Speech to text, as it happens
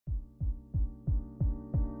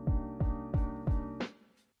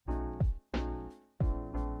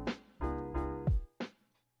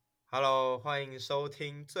Hello，欢迎收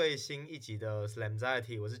听最新一集的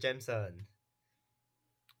Slamziety， 我是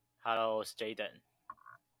Jameson。Hello， 我是 Jaden。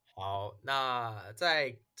好，那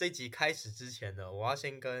在这集开始之前呢，我们要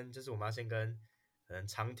先跟可能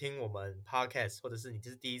常听我们 podcast， 或者是你这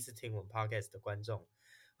是第一次听我们 podcast 的观众，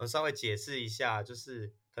我稍微解释一下，就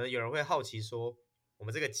是可能有人会好奇说，我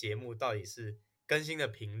们这个节目到底是更新的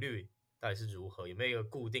频率到底是如何，有没有一个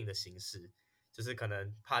固定的形式？就是可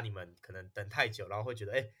能怕你们可能等太久，然后会觉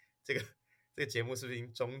得，这个节目是不是已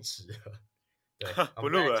经终止了？对，我不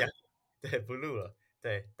录了们来讲，对，不录了。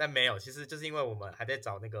对，但没有，其实就是因为我们还在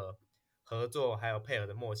找那个合作还有配合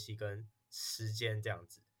的默契跟时间这样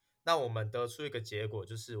子。那我们得出一个结果，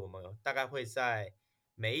就是我们大概会在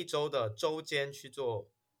每一周的周间去做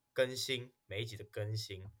更新，每一集的更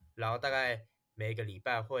新，然后大概每一个礼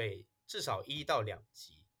拜会至少1到2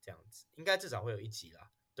集这样子，应该至少会有1集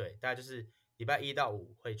啦。对，大概就是礼拜1到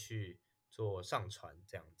5会去做上传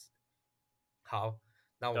这样子。好，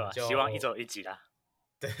那我对吧？们就希望一周有一集啦。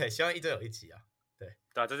对，希望1周有1集啊。对，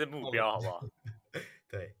对吧？这是目标，好不好？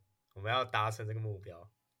对，我们要达成这个目标。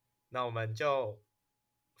那我们就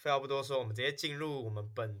废话不多说，我们直接进入我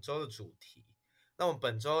们本周的主题。那我们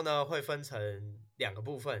本周呢会分成2个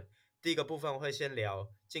部分，第一个部分会先聊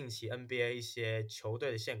近期 NBA 一些球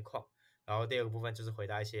队的现况，然后第二个部分就是回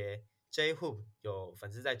答一些 J-Hoop 有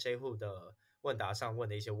粉丝在 J-Hoop 的问答上问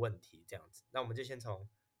的一些问题，这样子。那我们就先从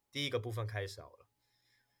第一个部分开始好了。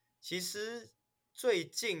其实最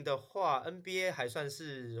近的话 ，NBA 还算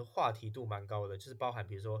是话题度蛮高的，就是包含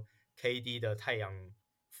比如说 KD 的太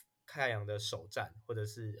阳的首战，或者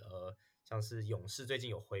是像是勇士最近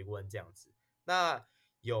有回温这样子。那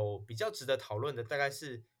有比较值得讨论的，大概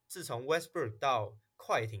是自从 Westbrook 到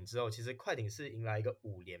快艇之后，其实快艇是迎来一个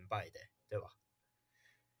5连败的，对吧？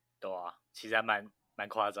对啊，其实还蛮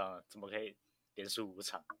夸张的，怎么可以连输5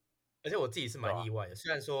场？而且我自己是蛮对啊，意外的，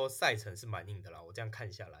虽然说赛程是蛮硬的啦，我这样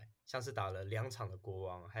看下来，像是打了2场的国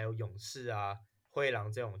王，还有勇士啊、灰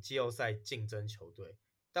狼这种季后赛竞争球队，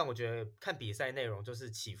但我觉得看比赛内容就是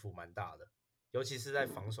起伏蛮大的，尤其是在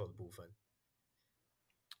防守的部分。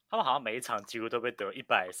他们好像每一场几乎都被得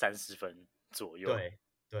130分左右。对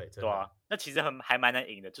对，真的。对啊，那其实还蛮难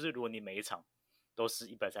赢的。就是如果你每一场都是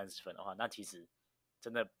130分的话，那其实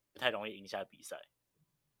真的不太容易赢下比赛。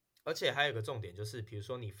而且还有一个重点就是，比如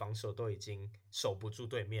说你防守都已经守不住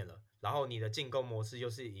对面了，然后你的进攻模式又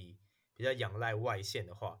是以比较仰赖外线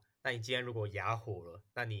的话，那你今天如果哑火了，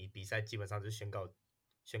那你比赛基本上就宣告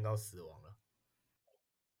死亡了。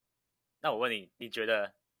那我问你，你觉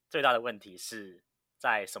得最大的问题是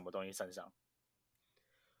在什么东西身上？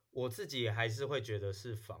我自己还是会觉得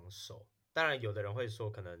是防守。当然，有的人会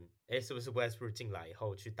说，可能是不是 Westbrook 进来以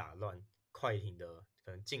后去打乱快艇的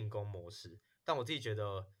可能进攻模式？但我自己觉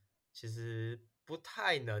得，其实不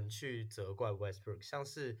太能去责怪 Westbrook，像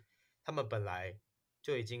是他们本来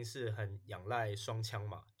就已经是很仰赖双枪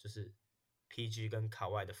嘛，就是 PG 跟卡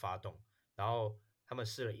外的发动，然后他们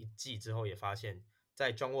试了1季之后，也发现，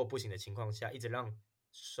在庄沃不行的情况下，一直让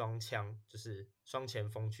双枪就是双前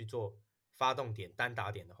锋去做发动点单打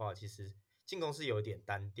点的话，其实进攻是有一点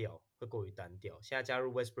单调，会过于单调。现在加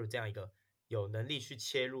入 Westbrook 这样一个有能力去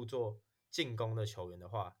切入做进攻的球员的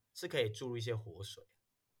话，是可以注入一些活水。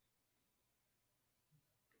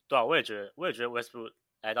对啊，我也觉得 Westbrook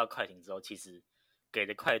来到快艇之后，其实给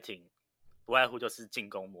的快艇不外乎就是进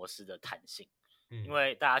攻模式的弹性。因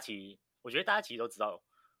为我觉得大家其实都知道，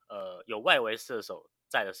有外围射手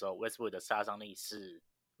在的时候，Westbrook 的杀伤力是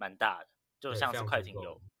蛮大的。就像是快艇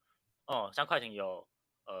有，像快艇有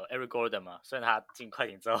Eric Gordon 嘛，虽然他进快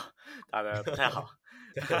艇之后打得不太好，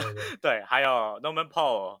对对对对，还有 Norman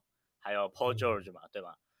Powell， 还有 Paul George 嘛，对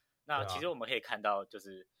吧？那对啊，其实我们可以看到，就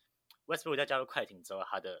是 Westbrook 在加入快艇之后，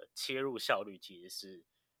他的切入效率其实是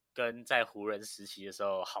跟在湖人时期的时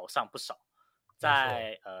候好上不少。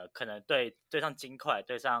在可能对上金块、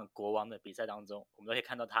对上国王的比赛当中，我们都可以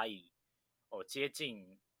看到他以接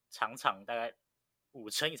近场大概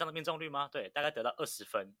50%以上的命中率吗？对，大概得到20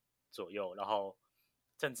分左右，然后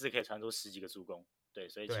甚至可以传出10几个助攻。对，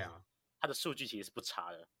所以其实他的数据其实是不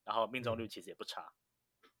差的，然后命中率其实也不差。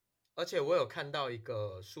而且我有看到一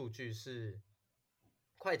个数据是，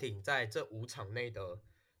快艇在这5场内的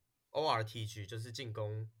ORTG 就是进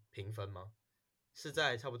攻评分吗？是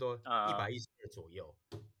在差不多112左右，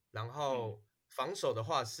然后防守的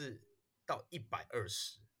话是到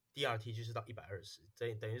120，DRTG 是到120，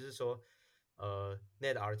这等于是说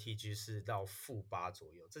，Net RTG 是到-8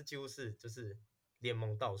左右，这几乎是就是联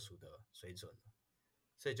盟倒数的水准了，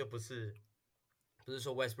所以就不是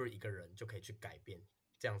说 Westbrook 一个人就可以去改变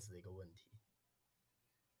这样子的一个问题。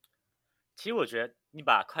其实我觉得你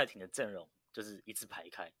把快艇的阵容就是一字排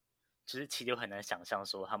开，就是其实很难想象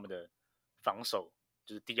说他们的防守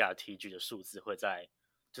就是 DRTG 的数字会在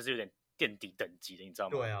就是有点垫底等级的，你知道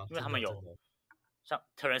吗？对啊，因为他们有像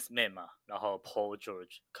Terrence Mann 嘛，然后 Paul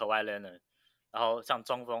George、Kawhi Leonard， 然后像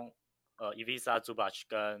中锋Ivica Zubac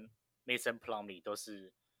跟 Mason Plumlee 都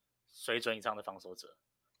是水准以上的防守者，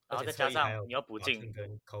然后再加上你又补进，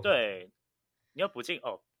对，你又补进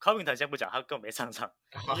Covington 先不讲，他根本没上场。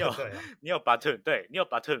你有 Batum， 对，你有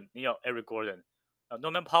Batum， 你有 Eric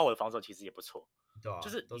Gordon，Norman Powell 的防守其实也不错，对啊，就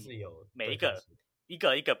是都是有每一个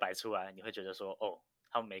一个摆出来，你会觉得说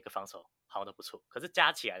他们每一个防守好像都不错，可是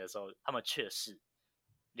加起来的时候，他们却是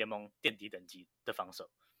联盟垫底等级的防守，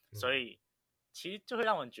所以其实就会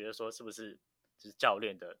让人觉得说，是不是就是教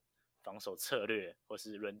练的防守策略或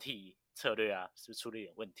是轮替策略啊，是不是出了一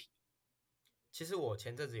点问题？其实我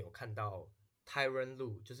前阵子有看到 Tyronn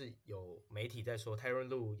Lue， 就是有媒体在说 Tyronn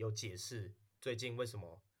Lue 有解释最近为什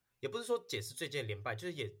么，也不是说解释最近的连败，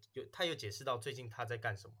就是他有解释到最近他在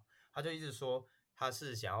干什么，他就一直说他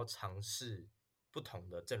是想要尝试不同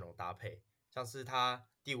的阵容搭配，像是他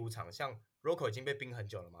第5场，像 Rocco 已经被冰很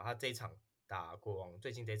久了嘛，他这一场打国王，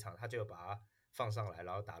最近这一场他就有把他放上来，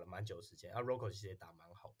然后打了蛮久的时间，Rocco 其实也打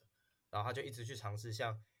蛮好的，然后他就一直去尝试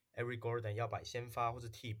像 Eric Gordon 要摆先发或是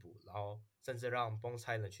替补，然后甚至让 Bones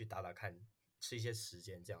Hyland 去打打看，吃一些时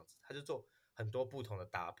间这样子，他就做很多不同的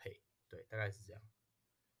搭配，对，大概是这样。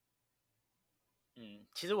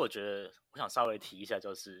其实我觉得我想稍微提一下，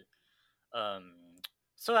就是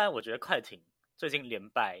虽然我觉得快艇最近连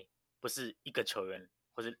败不是一个球员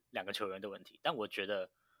或是2个球员的问题，但我觉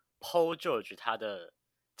得 Paul George 他的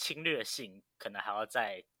侵略性可能还要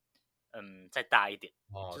再大一点，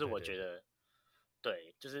就是我觉得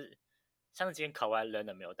对，就是像今天Kawhi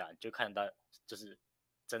Leonard没有打，你就看到就是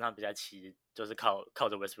整场比赛其实就是靠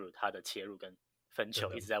着 Westbrook 他的切入跟分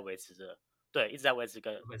球一直在维持着，对，一直在维持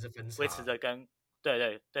着跟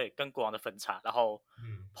对跟国王的分差，然后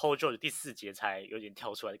Paul George 第4节才有点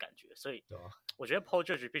跳出来的感觉，所以我觉得 Paul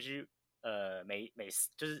George 必须每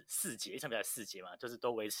就是4节，一场比赛4节嘛，就是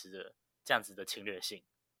都维持着这样子的侵略性，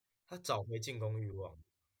他找回进攻欲望。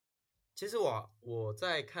其实我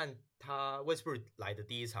在看他 Westbrook 来的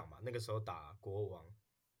第1场嘛，那个时候打国王，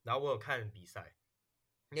然后我有看比赛，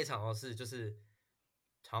那场是就是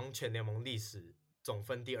好像全联盟历史总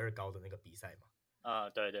分第2高的那个比赛嘛。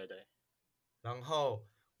对。然后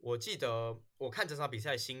我记得我看这场比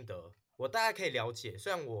赛心得，我大概可以了解，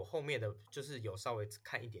虽然我后面的就是有稍微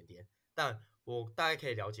看一点点，但我大概可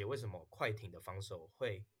以了解为什么快艇的防守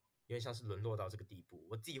会有点像是沦落到这个地步。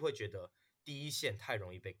我自己会觉得第一线太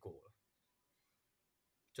容易被过了。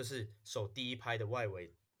就是守第1拍的外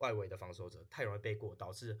围的防守者太容易被过，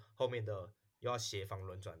导致后面的又要协防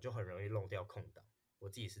轮转，就很容易漏掉空档。我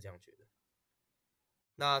自己是这样觉得。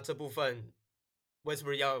那这部分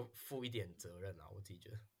Westbrook 要负一点责任啊，我自己觉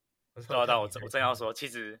得。但我正要说，其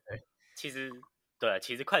实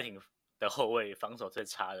快艇的后卫防守最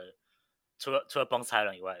差的，除了 Bones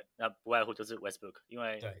Hyland 以外，那不外乎就是 Westbrook， 因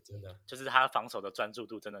为对，真的就是他防守的专注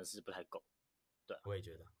度真的是不太够。对，我也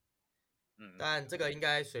觉得。但这个应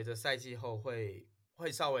该随着赛季后会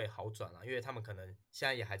稍微好转了，因为他们可能现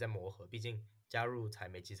在也还在磨合，毕竟加入才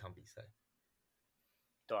没几场比赛。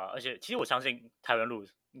对啊，而且其实我相信Tyronn Lue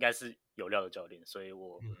应该是有料的教练，所以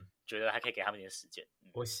我觉得还可以给他们一点时间。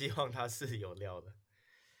我希望他是有料的，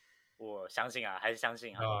我相信啊，还是相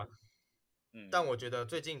信啊。但我觉得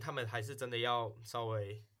最近他们还是真的要稍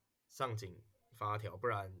微上紧发条，不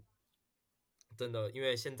然真的，因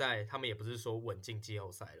为现在他们也不是说稳进季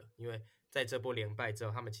后赛了，因为在这波连败之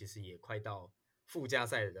后，他们其实也快掉到附加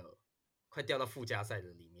赛的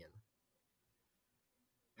里面了，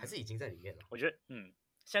还是已经在里面了？我觉得，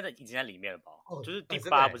现在已经在里面了吧？就是第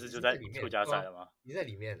8不是就在附加赛了吗？已经在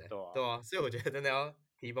里面了，对啊，所以我觉得真的要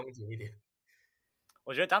提绷紧一点。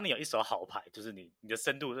我觉得当你有一手好牌，就是你的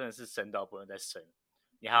深度真的是深到不能再深，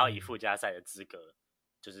你还要以附加赛的资格，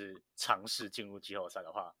就是尝试进入季后赛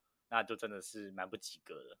的话，那就真的是蛮不及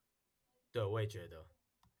格的。对，我也觉得。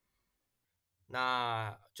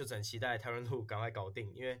那就只能期待 Tyronn Lue 赶快搞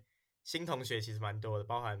定，因为新同学其实蛮多的，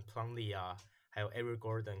包含 Plumlee 啊，还有 Eric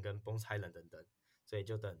Gordon 跟 Bones Hyland 等等，所以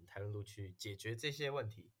就等 Tyronn Lue 去解决这些问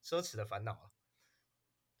题，奢侈的烦恼啊。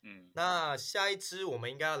那下一支我们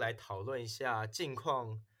应该要来讨论一下近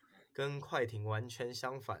况，跟快艇完全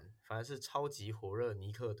相反，反而是超级火热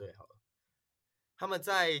尼克队好了。他们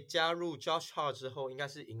在加入 Josh Hart 之后，应该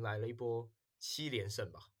是迎来了一波7连胜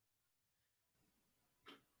吧？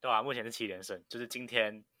对啊，目前是7连胜，就是今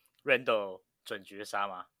天 Randle 准绝杀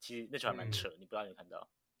嘛，其实那球还蛮扯，你不知道你有看到？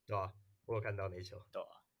对啊，我有看到那球。对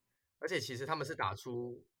啊，而且其实他们是打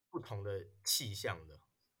出不同的气象的，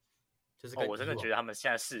就是我真的觉得他们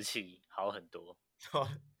现在士气好很多。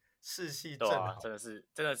士气对啊，正好，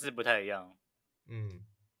真的是不太一样。嗯，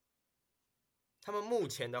他们目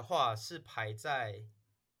前的话是排在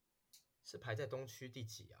东区第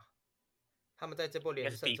几啊？他们在这波应该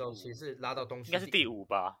是第连胜之后，其实5，是拉到东应该是第区第5，5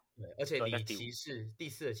吧？对，而且对，应该离是第5。第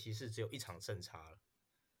4的骑士只有1场胜差了。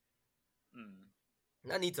嗯，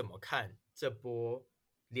那你怎么看这波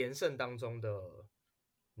连胜当中的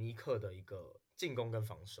尼克的一个进攻跟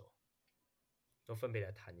防守？都分别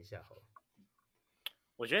来谈一下好了。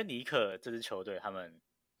我觉得尼克这支球队，他们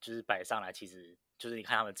就是摆上来，其实就是你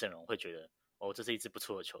看他们阵容会觉得，哦，这是一支不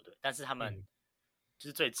错的球队。但是他们就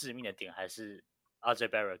是最致命的点还是 RJ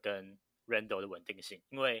Barrett 跟 Randle 的稳定性，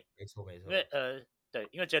因为没错，对，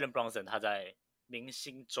因为 Jalen Brunson 他在明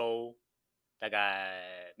星周大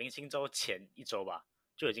概明星周前1周吧，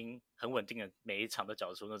就已经很稳定的每一场都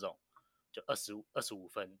缴出那种就25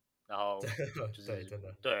分，然后就对，是真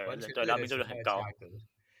的对完全对，然后命中率很高，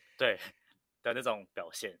对的那种表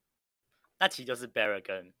现。那其实就是 Barrett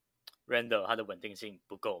跟 Randle 他的稳定性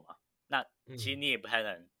不够嘛。那其实你也不太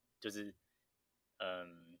能就是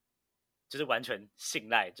就是完全信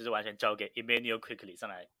赖，就是完全交给 Emmanuel Quickly 上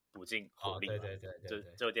来补进火力嘛。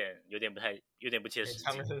这有点不切实际，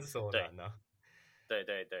强人所难啊。对。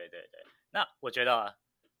那我觉得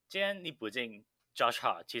今天你补进 Josh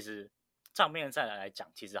Hart， 其实账面上来讲，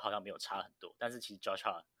其实好像没有差很多，但是其实 Josh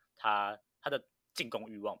Hart 他的进攻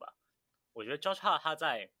欲望吧，我觉得 Josh Hart 他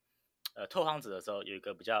在拓荒者的时候有一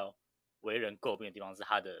个比较为人诟病的地方是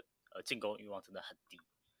他的进攻欲望真的很低。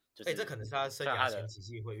这可能是他生涯前几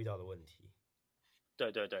季会遇到的问题。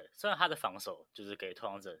对，虽然他的防守就是给拓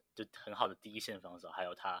荒者就很好的第一线防守，还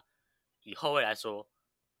有他以后卫来说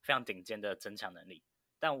非常顶尖的增强能力，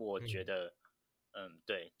但我觉得，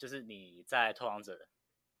对，就是你在拓荒者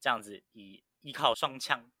这样子依靠双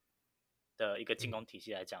枪的一个进攻体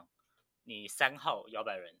系来讲，你3号摇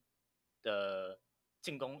摆人的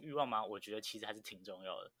进攻欲望吗？我觉得其实还是挺重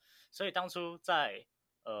要的。所以当初在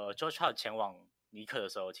George Hart 前往尼克的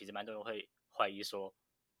时候，其实蛮多人会怀疑说，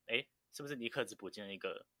是不是尼克只补进了一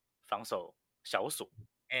个防守小锁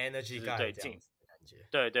 ，energy guy 这样子的感觉。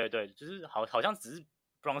对，就是好像只是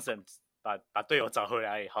Brunson 把队友找回来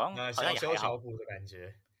而已，好像也还好补的感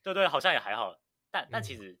觉。对，好像也还好。但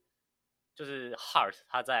其实就是 Hart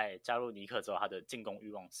他在加入尼克之后，他的进攻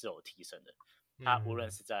欲望是有提升的。他无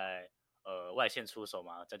论是在外线出手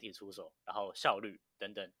嘛，整体出手，然后效率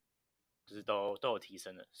等等，就是都有提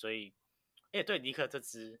升的。所以，对尼克这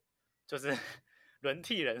支就是轮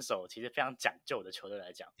替人手其实非常讲究的球队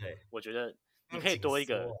来讲，对，我觉得你可以多一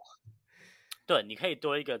个，对，你可以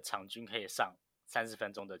多一个场均可以上30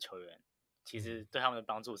分钟的球员，其实对他们的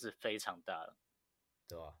帮助是非常大的，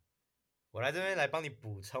对吧？我来这边来帮你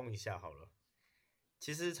补充一下好了。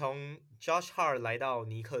其实从 Josh Hart 来到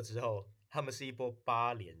尼克之后，他们是一波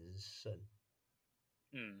8连胜。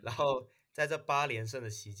然后在这8连胜的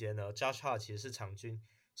期间呢 ，Josh Hart 其实是场均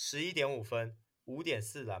11.5分、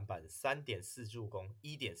5.4篮板、3.4助攻、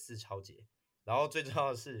1.4超节，然后最重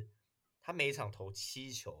要的是，他每场投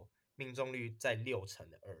7球，命中率在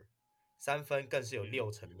2%，三分更是有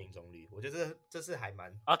60%的命中率。我觉得这是还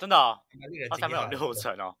蛮真的哦，蛮令人惊讶的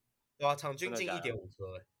60%哦，对啊，场均进1.5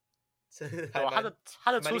颗，这对啊，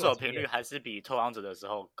他的出手频率还是比拓荒者的时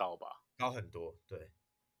候高吧？高很多，对。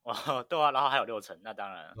对啊，然后还有60%，那当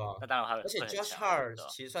然还会，而且 Josh Hart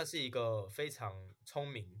其实算是一个非常聪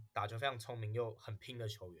明、打球非常聪明又很拼的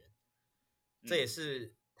球员。这也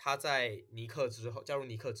是他在加入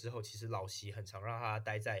尼克之后，其实老席很常让他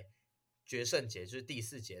待在决胜节，就是第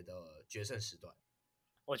4节的决胜时段。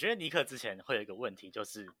我觉得尼克之前会有一个问题，就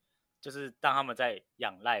是当他们在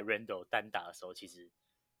仰赖 Randle 单打的时候，其实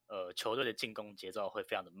球队的进攻节奏会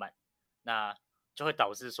非常的慢，那就会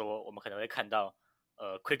导致说我们可能会看到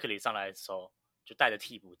Quickly 上来的时候就带着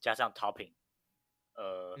替补加上 Topping，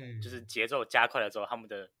就是节奏加快了之后，他们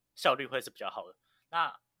的效率会是比较好的。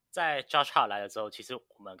那在 Josh Hart 来了之后，其实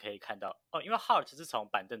我们可以看到因为 Hart 是从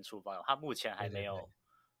板凳出发的，他目前还没有，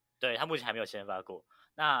对，他目前还没有先发过。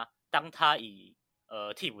那当他以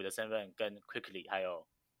替补的身份跟 Quickly 还有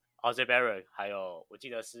RJ Barrett 还有我记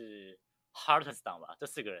得是 Hartenstein 吧，这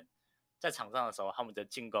4个人在场上的时候，他们的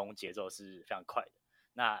进攻节奏是非常快的。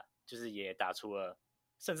那就是也打出了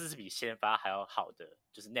甚至是比先发还要好的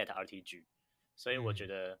就是 Net RTG， 所以我觉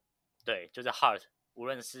得对，就是 Hart 无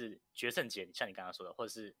论是决胜节像你刚刚说的，或者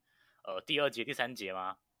是第2节第3节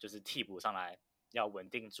嘛，就是替补上来要稳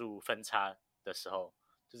定住分差的时候，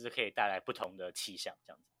就是可以带来不同的气象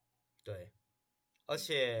这样子。对，而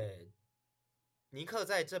且尼克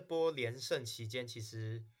在这波连胜期间，其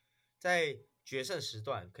实在决胜时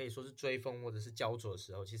段可以说是追风或者是焦灼的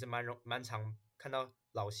时候，其实蛮常看到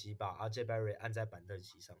老席把 RJ Barrett 按在板凳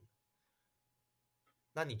席上的。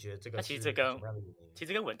那你觉得这个那是什么样的原因？其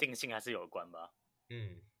实跟稳定性还是有关吧。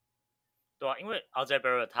嗯，对啊，因为 RJ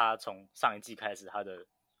Barrett 他从上一季开始，他的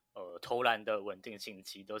投篮的稳定性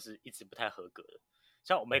其实都是一直不太合格的。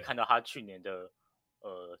像我们也看到他去年的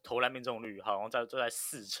投篮命中率好像都在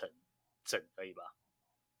4成整而已吧？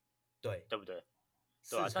对，对不对？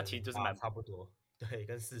对啊，那其实就是差不多，对，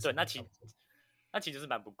跟4对，成差不多。那其实就是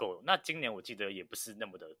蛮不够的。那今年我记得也不是那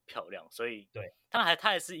么的漂亮，所以对，他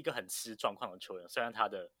还是一个很吃状况的球员，虽然他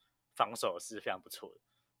的防守是非常不错的。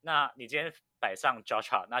那你今天摆上 Josh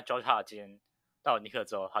Hart， 那 Josh Hart 今天到了尼克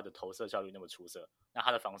之后，他的投射效率那么出色，那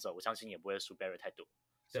他的防守我相信也不会输 Barrett 太多，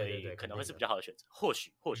所以可能会是比较好的选择，或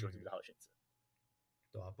许会是比较好的选择。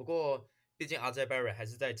对啊，不过毕竟 RJ Barrett 还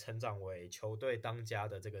是在成长为球队当家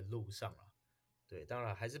的这个路上啊。对，当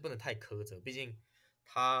然还是不能太苛责，毕竟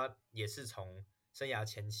他也是从生涯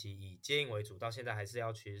前期以接应为主，到现在还是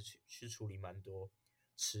要去处理蛮多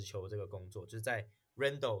持球这个工作，就是在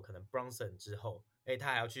Randle 可能 Brunson 之后，他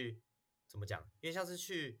还要去怎么讲？因为像是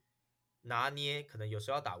去拿捏，可能有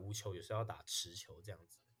时候要打无球，有时候要打持球这样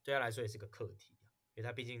子，对他来说也是个课题，因为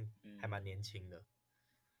他毕竟还蛮年轻的。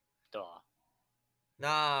对啊。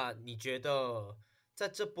那你觉得在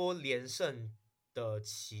这波连胜的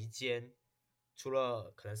期间，除了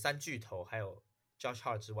可能3巨头还有 Josh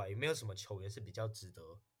Hart 之外，有没有什么球员是比较值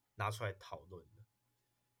得拿出来讨论的？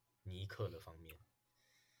尼克的方面，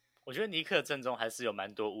我觉得尼克阵中还是有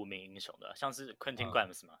蛮多无名英雄的，像是 Quentin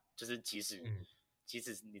Grimes 嘛，就是即使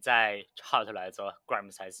你在 Hart 来之后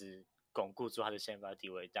 ，Grimes 还是巩固住他的先发地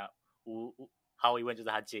位，但毫无疑问就是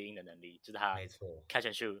他接应的能力，就是他 catch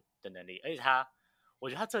and shoot 的能力，而且我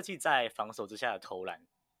觉得他这季在防守之下的投篮，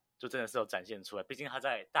就真的是有展现出来。毕竟他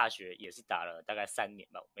在大学也是打了大概3年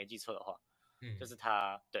吧，我没记错的话，就是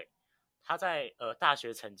他在大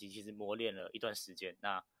学成绩其实磨练了一段时间，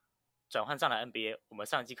那转换上来 NBA， 我们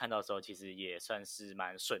上一季看到的时候其实也算是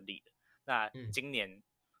蛮顺利的。那今年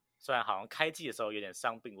虽然好像开季的时候有点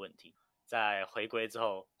伤病问题，在回归之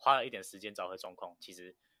后花了一点时间找回状况，其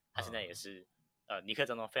实他现在也是尼克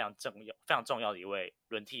阵中非常重要的一位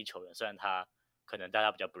轮替球员，虽然他可能大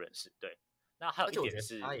家比较不认识。对，那还有一点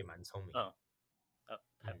是他也蛮聪明的。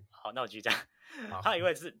好，那我继续讲。还有一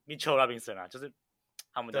位是 Mitchell Robinson 啊，就是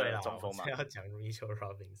他们的中锋嘛。要讲 Mitchell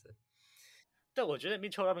Robinson。对，我觉得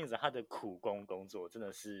Mitchell Robinson 他的苦工作真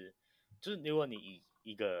的是，就是如果你以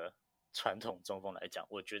一个传统中锋来讲，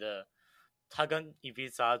我觉得他跟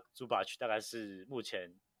Ivica Zubac 大概是目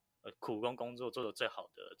前苦工作做的最好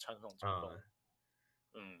的传统中锋。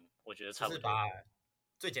我觉得差不多。就是把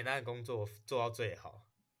最简单的工作做到最好，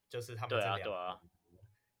就是他们这两个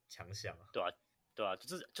强项啊。对啊，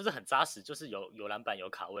就是很扎实，就是有篮板、有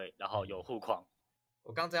卡位，然后有护框。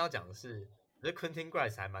我刚正要讲的是，我觉得 Quentin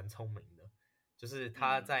Grimes 还蛮聪明的，就是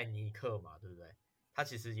他在尼克嘛，对不对？他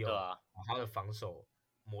其实有把他的防守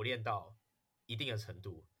磨练到一定的程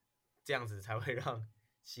度，这样子才会让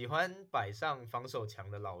喜欢摆上防守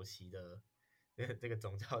强的老齐的这个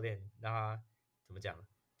总教练让他怎么讲，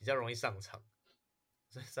比较容易上场，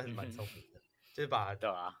算是蛮聪明的，就是把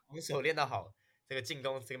防守练到好。这个进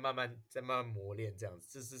攻这个慢慢磨练，这样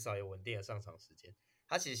子至少有稳定的上场时间。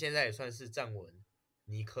他其实现在也算是站稳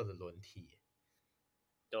尼克的轮替，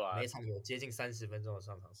对啊，每场有接近30分钟的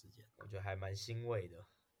上场时间，我觉得还蛮欣慰的。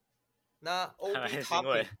那 OP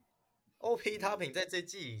Topping 在这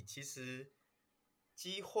季其实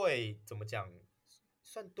机会怎么讲，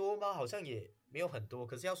算多吗？好像也没有很多，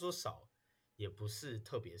可是要说少也不是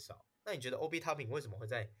特别少。那你觉得 OP Topping 为什么会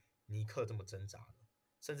在尼克这么挣扎呢？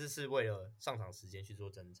甚至是为了上场时间去做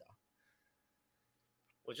挣扎。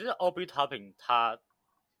我觉得 OB Topping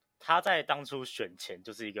他在当初选前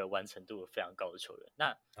就是一个完成度非常高的球员。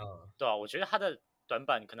那对啊，我觉得他的短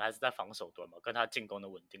板可能还是在防守端嘛，跟他进攻的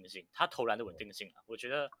稳定性，他投篮的稳定性啊。我觉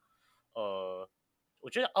得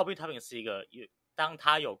OB Topping 是一个当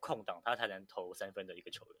他有空档他才能投3分的一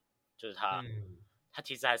个球员，就是他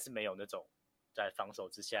其实还是没有那种在防守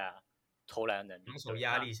之下投篮的能力，防守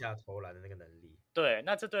压力下投篮的那个能力。对，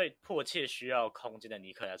那这对迫切需要空间的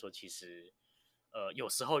尼克来说，其实有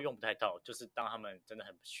时候用不太到，就是当他们真的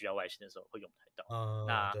很需要外线的时候会用不太到。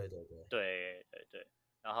那对，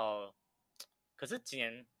然后可是今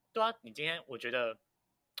年对啊，你今天我觉得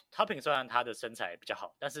Topping 虽然他的身材比较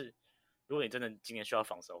好，但是如果你真的今年需要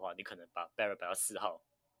防守的话，你可能把 Barrett 摆到4号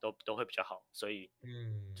都会比较好。所以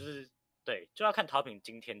就是对，就要看 Topping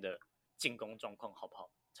今天的进攻状况好不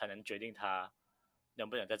好，才能决定他能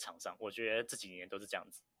不能在场上。我觉得这几年都是这样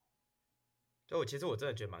子。对，其实我真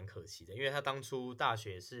的觉得蛮可惜的，因为他当初大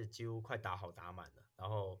学是几乎快打好打满了，然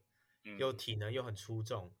后又体能又很出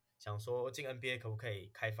众，想说进 NBA 可不可以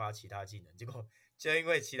开发其他技能，结果就因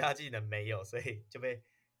为其他技能没有，所以就被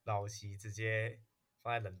老齐直接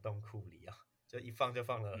放在冷冻库里啊，就一放就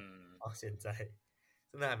放了到现在，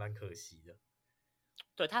真的还蛮可惜的。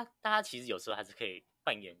对但他其实有时候还是可以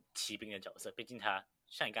扮演骑兵的角色，毕竟他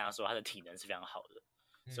像你刚刚说，他的体能是非常好的，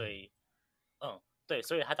所以对，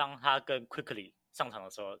所以当他跟 Quickly 上场的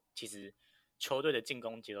时候，其实球队的进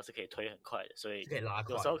攻节奏是可以推很快的，所以可以拉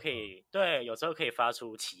快，有时候可以对，有时候可以发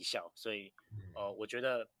出奇效，所以我觉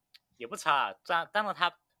得也不差当然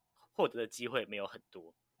他获得的机会没有很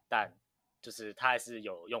多，但就是他还是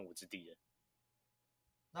有用武之地的。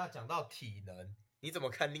那讲到体能，你怎么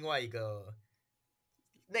看另外一个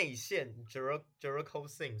内线 Jericho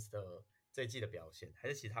Sims 的这一季的表现？还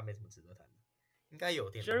是其实他没什么值得谈的？应该有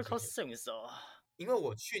点 Jericho Sims 因为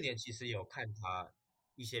我去年其实有看他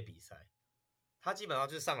一些比赛，他基本上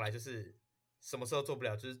就是上来就是什么时候做不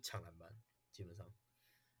了就是抢篮板，基本上。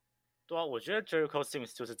对啊，我觉得 Jericho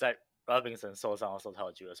Sims 就是在 Robinson 受伤的时候才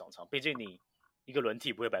有机会上场，毕竟你一个轮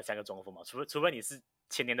替不会摆3个中锋嘛，除非你是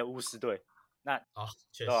前年的巫师队，那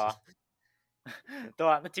确实，对啊，对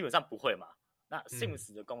啊，那基本上不会嘛。那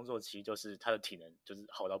Sims 的工作其实就是他的体能就是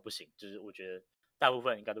好到不行，就是我觉得大部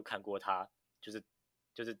分应该都看过他就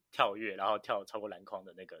是跳跃然后跳超过篮筐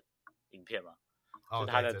的那个影片嘛，就是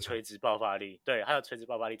他的垂直爆发力，对，他的垂直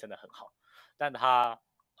爆发力真的很好，但他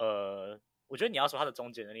我觉得你要说他的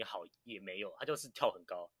终结能力好也没有，他就是跳很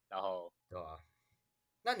高，然后对啊。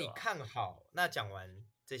那你看好，那讲完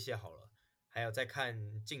这些好了，还有再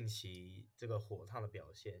看近期这个火烫的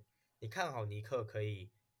表现，你看好尼克可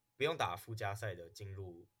以不用打附加赛的进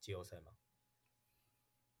入季后赛吗？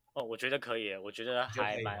我觉得可以，我觉得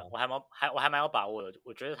我还蛮有把握的。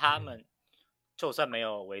我觉得他们就算没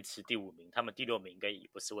有维持第5名，他们第6名应该也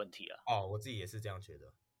不是问题了。我自己也是这样觉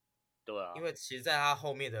得。对啊，因为其实在他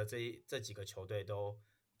后面的这几个球队都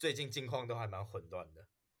最近境况都还蛮混乱的。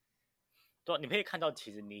对啊，你可以看到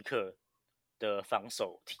其实尼克的防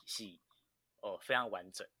守体系非常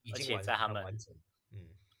完整，而且在他们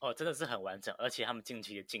真的是很完整，而且他们近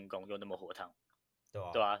期的进攻又那么火烫，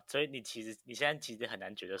对啊，所以你现在其实很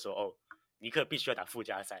难觉得说尼克必须要打附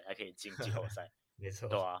加赛才可以进季后赛，没错，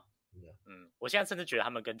对啊，我现在甚至觉得他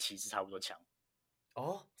们跟骑士差不多强。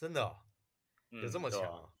真的有这么强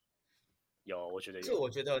啊？有，我觉得有。是我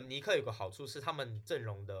觉得尼克有个好处是他们阵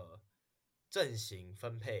容的阵型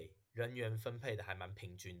分配、人员分配的还蛮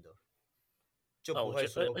平均的，就不会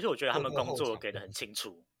说，而且我觉得他们工作给的很清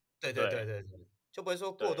楚。对，就不会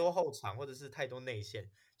说过多后场或者是太多内线，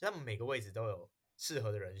就他们每个位置都有适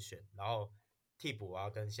合的人选，然后替补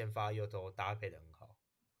跟先发又都搭配的很好。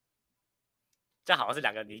这样好像是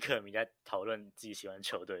2个尼克迷在讨论自己喜欢的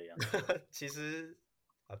球队一样。其实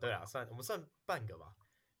对啊，我们算半个吧。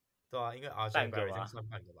对啊，因为半个这样算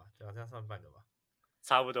半个吧，对啊，这样算半个吧，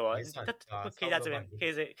差不多。可以在这边，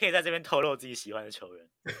可以在这边透露自己喜欢的球员，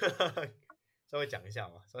稍微讲一下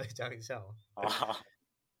嘛。好，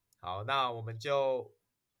好，那我们就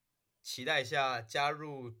期待一下加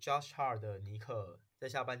入 Josh Hart 的尼克在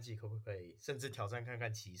下半季可不可以，甚至挑战看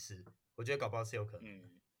看骑士，我觉得搞不好是有可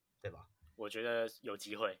能，对吧？我觉得有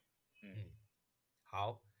机会。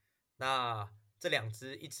好，那这2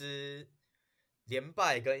支，一支连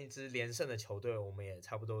败跟一支连胜的球队，我们也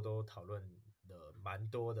差不多都讨论了蛮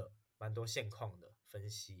多现况的分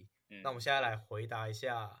析。那我们现在来回答一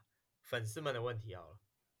下粉丝们的问题好了。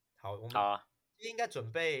好，我们应该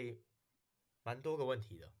准备蛮多个问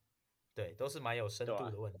题的，对，都是蛮有深度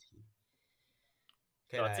的问题。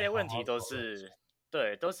对，这些问题都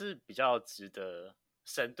是比较值得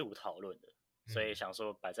深度讨论的，所以想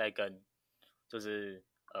说摆在跟就是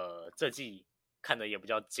这季看的也比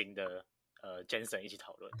较精的Jensen 一起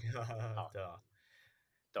讨论。好，对啊，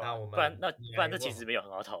那我们不然这其实没有很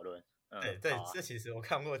好讨论。对，这其实我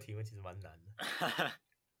看过的题目其实蛮难的。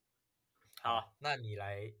好，那你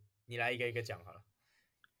来一个一个讲好了。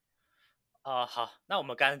好，那我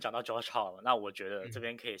们刚刚讲到 Josh Hart 了，那我觉得这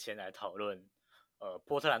边可以先来讨论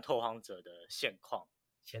波特兰拓荒者的现况。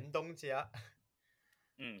前东家。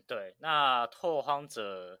对，那拓荒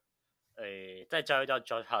者在交易掉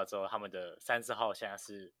Josh Hart 之后，他们的3、4号现在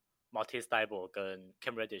是 Matisse Thybulle 跟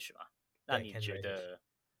Cam Reddish 嘛？那你觉得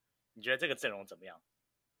这个阵容怎么样？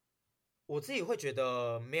我自己会觉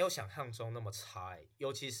得没有想象中那么差，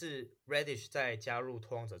尤其是 Reddish 在加入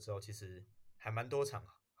拓荒者之后，其实还蛮多场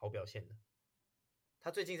好表现的。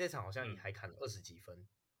他最近这场好像也还砍了20几分，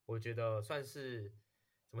我觉得算是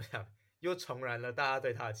怎么讲，又重燃了大家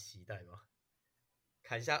对他的期待嘛。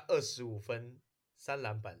砍下25分、3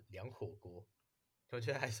篮板、2火锅，我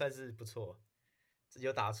觉得还算是不错，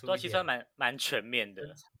有打出一点。其实蛮全面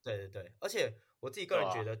的。对，而且我自己个人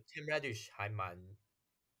觉得 Cam Reddish 还蛮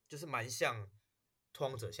像拓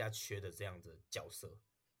荒者现在缺的这样的角色，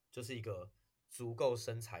就是一个足够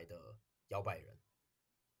身材的摇摆人。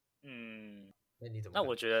那你怎么那看？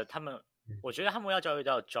我觉得他们要交易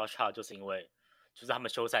到 Josh Hart，就是因为就是他们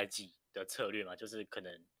休赛季的策略嘛，就是可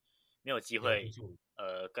能没有机会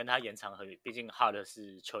跟他延长合约，毕竟 Hart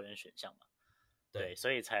是球员选项嘛，对，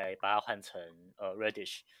所以才把他换成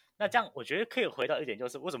Reddish。那这样我觉得可以回到一点，就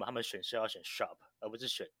是为什么他们选秀要选 Sharp， 而不是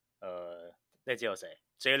选那届有谁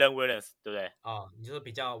Jalen Williams， 对不对？你说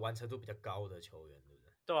比较完成度比较高的球员，对不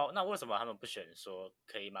对？对啊，那为什么他们不选说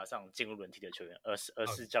可以马上进入轮替的球员，而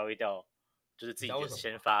是交易掉就是自己的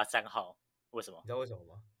先发3号？为什么？你知道为什么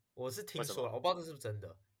吗？我是听说了，我不知道这是不是真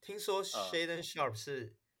的。听说 Shaden Sharp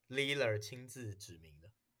是 Lillard 亲自指名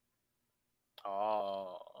的。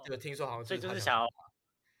这个听说好像所以就是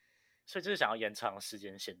想要延长时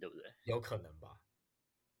间线，对不对？有可能吧，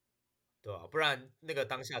对吧？不然那个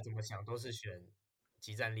当下怎么想都是选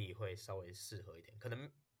即战力会稍微适合一点，可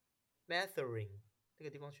能 Mathering 那个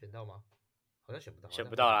地方选到吗？好像选不到，选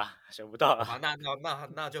不到啦，选不到啦。好，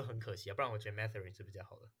那就很可惜啊，不然我觉得 Mathering 是比较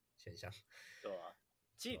好的选项。对啊，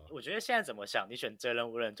其实我觉得现在怎么想，你选 Jalen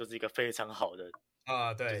Williams 就是一个非常好的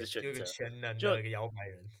对，就是选择，一个全能的一个摇摆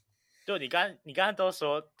人。对，你刚刚都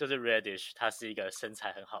说就是 Reddish， 他是一个身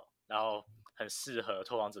材很好，然后很适合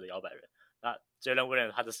拓荒者的摇摆人。那 Jalen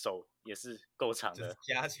Williams 他的手也是够长的，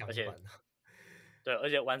加强版对，而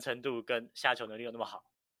且完成度跟下球能力又那么好，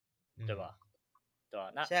对吧？对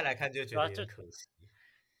吧？那现在来看就觉得有点可惜。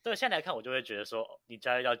对，现在来看我就会觉得说，你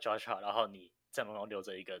交易到 Josh Hart， 然后你阵容留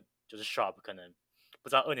着一个就是 Sharp， 可能不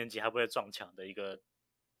知道2年级还不会撞墙的一个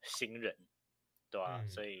新人，对吧？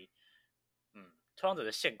所以，拓荒者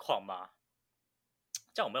的现况嘛，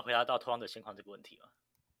这样我们回答到拓荒者现况这个问题嘛？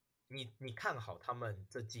你看好他们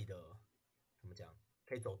这季的怎么讲，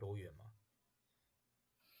可以走多远吗？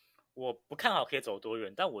我不看好可以走多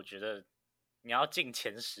远，但我觉得你要进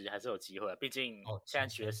前10还是有机会，毕竟现在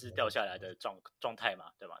爵士掉下来的状态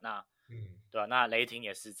嘛，对吧？那对吧？那雷霆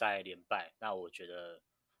也是在连败，那我觉得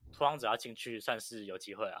拓荒者要进去算是有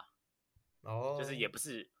机会啊。就是也不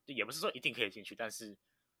是说一定可以进去，但是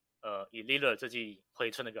以 Lillard 这季回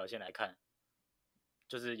春的表现来看，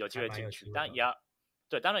就是有机会进去，当然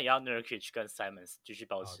也要 Nurkic 跟 Simons 继续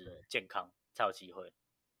保持健康才有机会。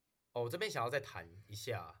我这边想要再谈一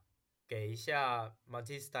下，给一下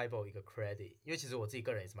Matisse Thybulle 一个 credit， 因为其实我自己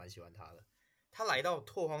个人也是蛮喜欢他的。他来到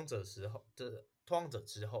拓荒者之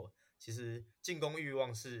后，其实进攻欲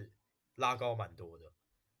望是拉高蛮多的。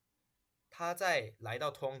他在来到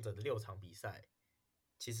拓荒者的6场比赛，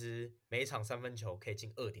其实每一场3分球可以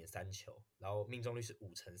进 2.3 球，然后命中率是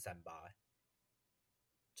5%38%，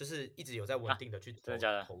就是一直有在稳定的去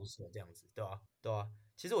投射这样子，对吧？对啊。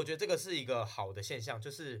其实我觉得这个是一个好的现象，就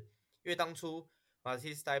是因为当初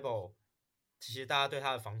Matisse Thybulle 其实大家对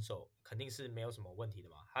他的防守肯定是没有什么问题的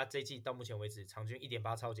嘛。他这一季到目前为止场均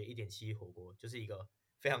 1.8 抄截 1.7 火锅，就是一个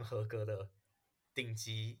非常合格的顶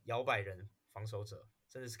级摇摆人防守者，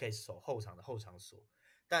甚至是可以守后场的后场锁。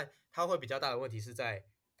但他会比较大的问题是在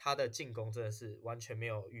他的进攻真的是完全没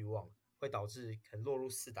有欲望，会导致可能落入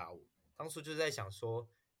4打5。当初就是在想说，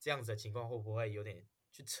这样子的情况会不会有点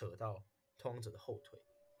去扯到拓荒者的后腿，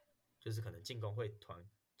就是可能进攻会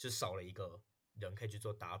就少了一个人可以去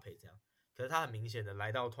做搭配这样。可是他很明显的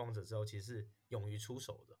来到拓荒者之后，其实是勇于出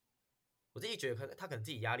手的。我自己觉得他可能自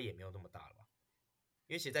己压力也没有那么大了吧，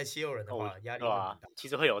因为其实在76人的话，压力会蛮大，其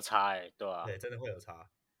实会有差对吧？对，真的会有差。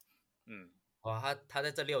他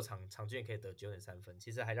在这6场场均也可以得9.3分，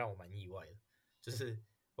其实还让我蛮意外的。就是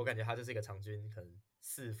我感觉他就是一个场均可能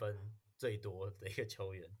4分最多的一个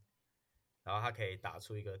球员，然后他可以打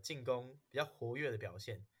出一个进攻比较活跃的表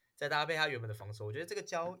现，再搭配他原本的防守，我觉得这个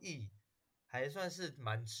交易还算是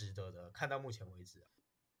蛮值得的。看到目前为止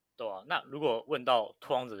对啊。那如果问到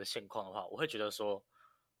拓荒者的现况的话，我会觉得说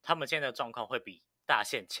他们现在的状况会比大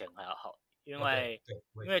限前还要好，因为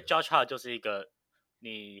Josh Hart 就是一个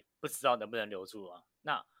你不知道能不能留住啊。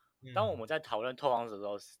那当我们在讨论拓荒者的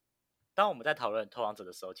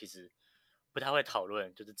时候，其实不太会讨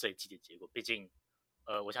论就是这一季的结果，毕竟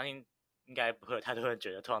我相信应该不会有太多人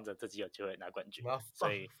觉得拓荒者这季有机会拿冠军，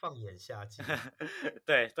所以放眼下季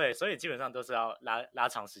对，所以基本上都是要拉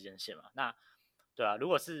长时间线嘛。那对啊，如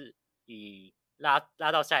果是以拉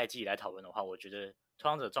到下一季来讨论的话，我觉得拓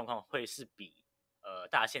荒者状况会是比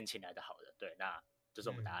大限前来的好的。对，那这是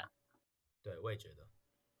我们答案。对，我也觉得，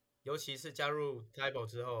尤其是加入 Thybulle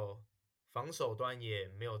之后，防守端也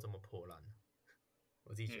没有这么破烂，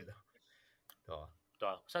我自己觉得，对吧？对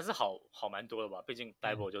啊，算是好蛮多的吧。毕竟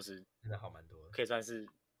Thybulle 就是真的好蛮多的，可以算是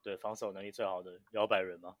对防守能力最好的摇摆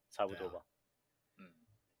人嘛，差不多吧。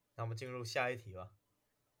那我们进入下一题吧。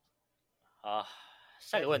好，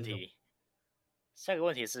下一个问题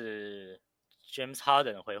是 James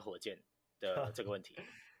Harden 回火箭的这个问题。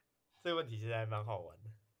这个问题其实还蛮好玩的。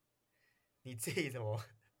你自己怎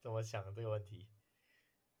么想这个问题？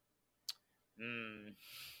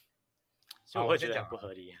其实我会觉得很不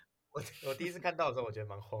合理。我第一次看到的时候，我觉得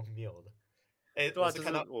蛮荒谬的。对啊，我是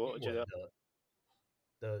看到就是我觉得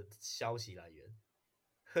的消息来源，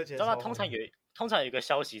觉得知道超荒谬。通常有一个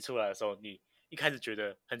消息出来的时候，你一开始觉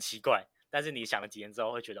得很奇怪，但是你想了几年之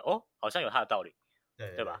后，会觉得哦，好像有它的道理，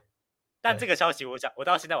对吧？但这个消息我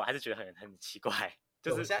到现在我还是觉得很奇怪，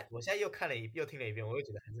就是我现在又听了一遍，我又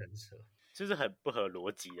觉得还是很扯，就是很不合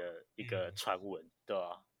逻辑的一个传闻，对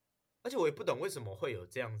吧？而且我也不懂为什么会有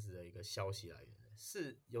这样子的一个消息来源，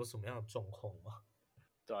是有什么样的状况吗？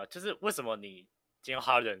对吧？就是为什么你今天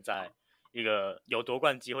Harden 在一个有夺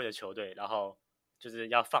冠机会的球队，然后就是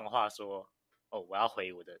要放话说，哦，我要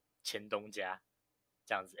回我的前东家，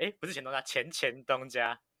这样子，不是前东家，前东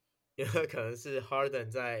家，有可能是 Harden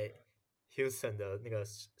在 Houston 的那个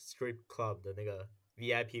Strip Club 的那个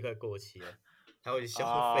VIP 快过期了，他会去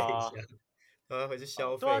消费一下，他会去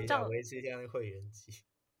消对啊，费一下，维持一下那个会员机。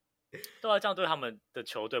对啊，这样对他们的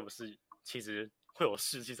球队不是其实会有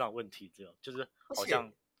士气上的问题，这样就是好像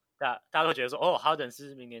大家都觉得说，哦，Harden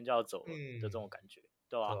是明年就要走了的这种感觉，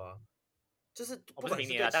对吧？对啊，就是不不管是对是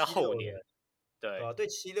明年啊，大概后年，对对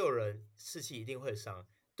76人士气一定会上，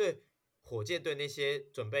对火箭队那些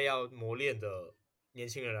准备要磨练的年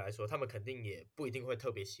轻人来说，他们肯定也不一定会特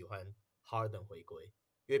别喜欢 Harden 回归，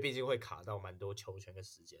因为毕竟会卡到蛮多球权的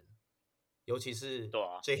时间，尤其是 对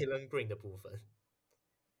啊， Jalen Green 的部分，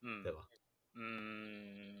对吧？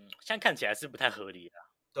现在看起来是不太合理的，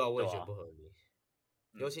对啊，我也对啊，觉得不合理。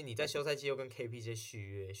尤其你在休赛季又跟 KPJ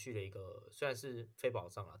续了一个虽然是非保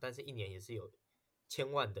障啊，但是一年也是有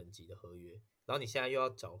千万等级的合约，然后你现在又要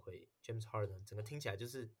找回 James Harden，整个听起来就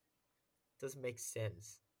是make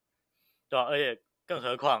sense。对啊，而且更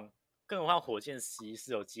何况火箭其实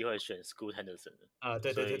是有机会选 Scoot Henderson 的啊，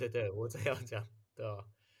对对所以对对对，我这样讲，对吧？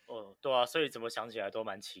对啊，所以怎么想起来都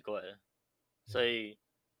蛮奇怪的。所嗯，以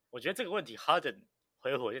我觉得这个问题，Harden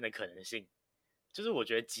回火箭的可能性，就是我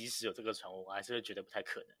觉得即使有这个传闻，我还是会觉得不太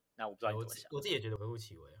可能。那我不知道你怎么想。我自己也觉得微乎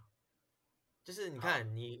其微啊。就是你好，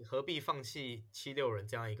看，你何必放弃76人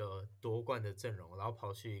这样一个夺冠的阵容，然后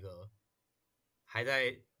跑去一个还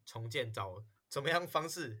在重建找怎么样方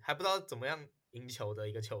式，还不知道怎么样赢球的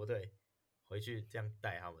一个球队，回去这样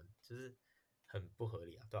带他们，就是很不合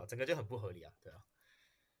理啊，对吧、整个就很不合理啊，对啊。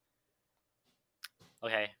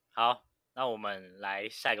OK，好，那我们来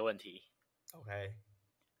下一个问题。OK，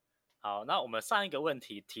好，那我们上一个问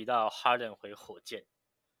题提到 Harden 回火箭，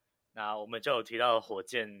那我们就有提到火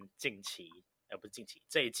箭近期，不是近期，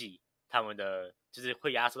这一季他们的就是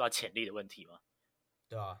会压缩到潜力的问题嘛？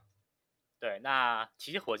对啊，对，那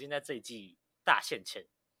其实火箭在这一季大限前，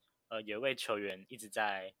有一位球员一直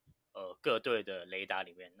在各队的雷达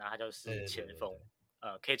里面，那他就是前锋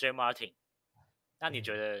KJ Martin。那你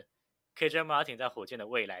觉得 KJ Martin 在火箭的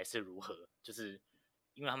未来是如何？就是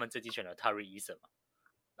因为他们这季选了 Tari Eason 嘛，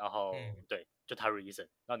然后对，就 Tari Eason，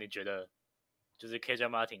那你觉得就是 KJ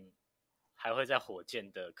Martin 还会在火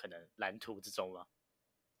箭的可能蓝图之中吗？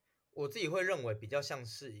我自己会认为比较像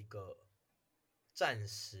是一个暂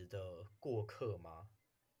时的过客吗？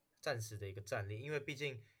暂时的一个战力，因为毕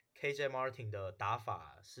竟 KJ Martin 的打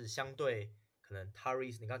法是相对可能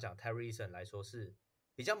Tyrese 你刚刚讲 Tyrese 来说是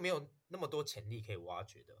比较没有那么多潜力可以挖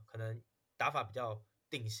掘的，可能打法比较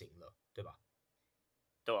定型了，对吧？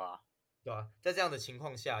对啊，对吧？在这样的情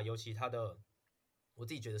况下，尤其他的我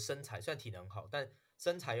自己觉得身材虽然体能好，但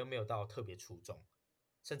身材又没有到特别出众，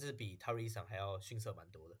甚至比 Tyrese 还要逊色蛮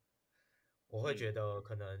多的。我会觉得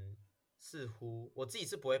可能似乎我自己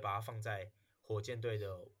是不会把它放在火箭队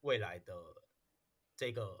的未来的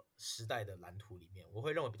这个时代的蓝图里面，我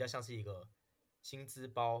会认为比较像是一个薪资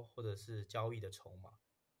包或者是交易的筹码，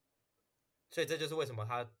所以这就是为什么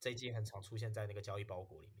他这一季很常出现在那个交易包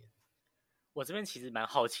裹里面。我这边其实蛮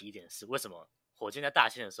好奇一点是，为什么火箭在大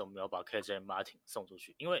限的时候没有把 KJ Martin 送出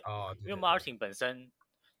去？因为对 Martin 本身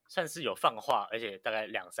算是有放话，而且大概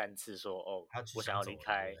2、3次说，哦，我想要他想走了，对不离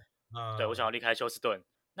开，对？对我想要离开休斯顿。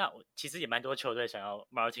那我其实也蛮多球队想要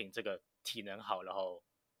Martin 这个体能好，然后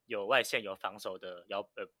有外线有防守的有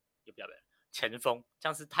不要前锋，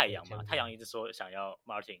像是太阳嘛，太阳一直说想要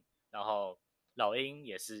Martin，然后老鹰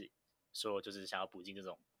也是说就是想要补进这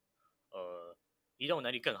种移动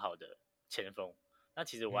能力更好的前锋。那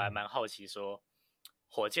其实我还蛮好奇说，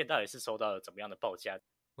火箭到底是收到了怎么样的报价？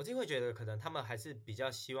我自己会觉得，可能他们还是比较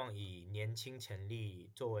希望以年轻潜力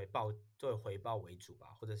作为回报为主吧，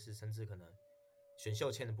或者是甚至可能选秀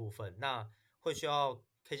签的部分，那会需要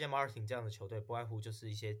KJ Martin 这样的球队，不外乎就是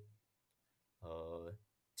一些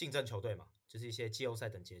竞争球队嘛，就是一些季后赛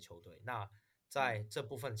等级的球队。那在这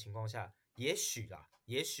部分的情况下，也许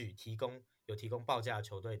提供报价的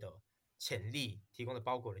球队的潜力提供的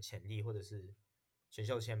包裹的潜力，或者是选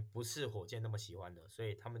秀签不是火箭那么喜欢的，所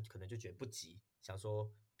以他们可能就觉得不急，想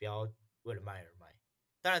说不要为了卖而卖。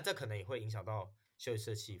当然，这可能也会影响到休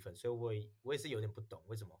赛的气氛，所以我也是有点不懂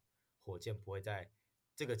为什么火箭不会在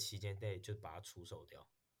这个期间内就把它出手掉。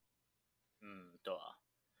对啊。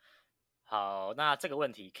好，那这个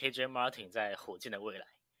问题 KJ Martin 在火箭的未来，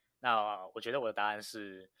那我觉得我的答案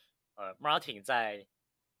是，Martin 在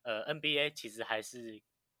NBA 其实还是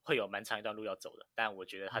会有蛮长一段路要走的，但我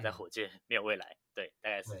觉得他在火箭没有未来，对，大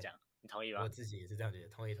概是这样，你同意吗？我自己也是这样觉得，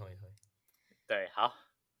同意。对，好，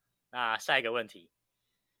那下一个问题，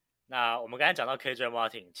那我们刚才讲到 KJ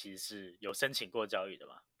Martin 其实是有申请过交易的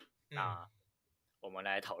嘛，那我们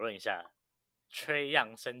来讨论一下 Trae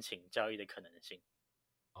Young 申请交易的可能性。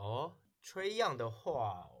Trae Young 的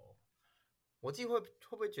话，我自己会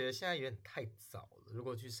不会觉得现在有点太早了？如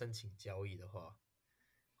果去申请交易的话，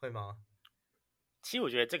会吗？其实我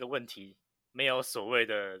觉得这个问题没有所谓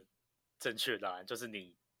的正确答案，就是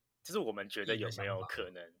我们觉得有没有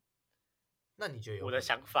可能？那你觉得有可能？我的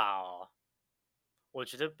想法我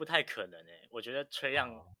觉得不太可能我觉得Trae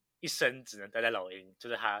Young一生只能待在老鹰，就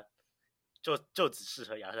是他就只适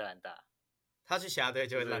合亚特兰大，他去其他队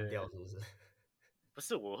就会烂掉，是不是？不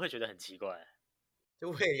是，我会觉得很奇怪，就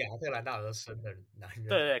为亚特兰大而生的男人。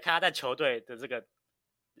对，看他在球队的这个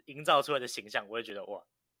营造出来的形象，我会觉得哇，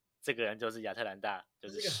这个人就是亚特兰大，就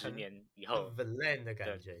是10年以后 villain 的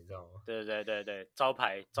感觉，你知道吗？对，招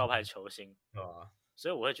牌球星，对啊。所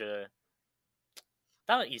以我会觉得，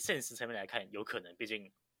当然以现实层面来看，有可能，毕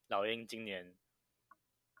竟老鹰今年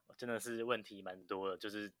真的是问题蛮多的，就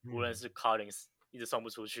是无论是 Collins 一直送不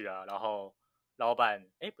出去啊，然后老板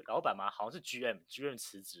嘛，好像是 GM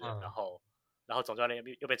辞职了，然后总教练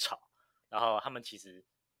又被炒，然后他们其实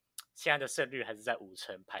现在的胜率还是在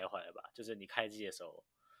50%徘徊了吧？就是你开季的时候，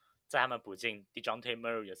在他们补进 DeJounte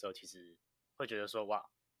Murray 的时候，其实会觉得说哇，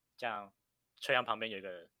这样Trae Young旁边有一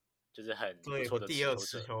个就是很不错的第二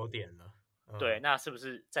持球点了。对，那是不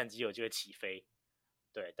是战绩有机会起飞？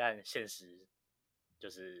对，但现实就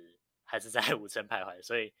是还是在50%徘徊，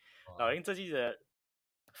所以老鹰这季的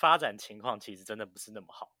发展情况其实真的不是那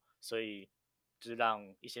么好，所以就是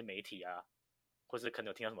让一些媒体啊，或是可能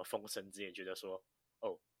有听到什么风声之类，觉得说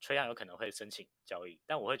Trae Young有可能会申请交易，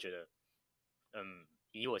但我会觉得，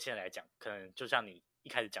以我现在来讲，可能就像你一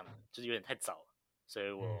开始讲的，就是有点太早了，所以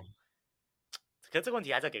可是这个问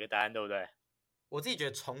题还是要给个答案，对不对？我自己觉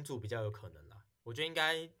得重组比较有可能啦，我觉得应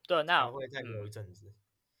该对，那会再留一阵子。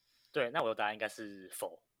对，那我的答案应该是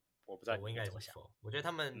否，我不知道你应该怎么想。我觉得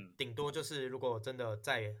他们顶多就是如果真的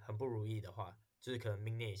再很不如意的话，就是可能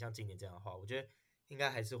明年也像今年这样的话，我觉得应该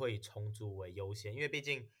还是会以重组为优先，因为毕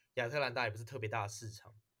竟亚特兰大也不是特别大的市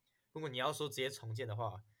场。如果你要说直接重建的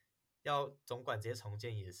话，要总管直接重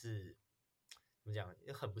建也是怎么讲，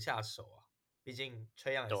也狠不下手啊。毕竟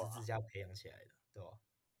Trae Young也是自家培养起来的，对吧？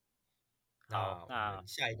好，那我们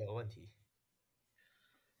下一个问题。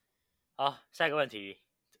好，下一个问题，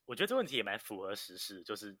我觉得这问题也蛮符合时事，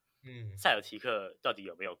就是塞尔提克到底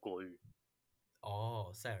有没有过誉？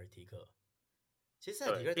塞尔提克，其实塞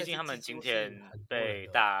尔提克毕竟他们今天被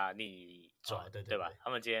大逆转，对吧？他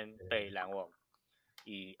们今天被篮网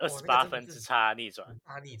以28分之差逆转，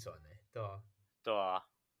大逆转对吧？对啊。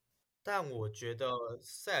但我觉得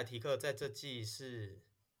塞尔提克在这季是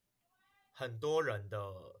很多人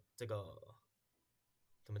的这个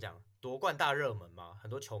怎么讲夺冠大热门嘛，很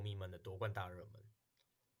多球迷们的夺冠大热门。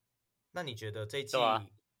那你觉得这一季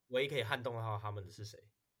唯一可以撼动到他们的是谁？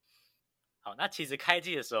好，那其实开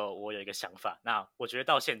季的时候我有一个想法，那我觉得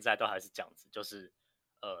到现在都还是这样子，就是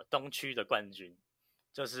东区的冠军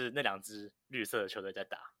就是那2支绿色的球队在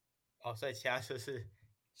打。所以其他就是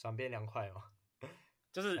爽边凉快嘛。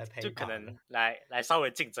就可能来稍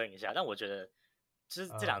微竞争一下，但我觉得就是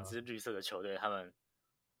这2支绿色的球队，他们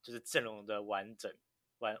就是阵容的完整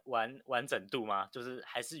度嘛，就是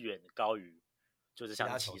还是远高于就是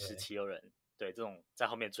像骑士、七六人对这种在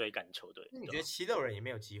后面追赶的球队。那你觉得七六人也没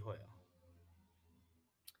有机会啊？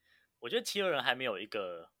我觉得七六人还没有一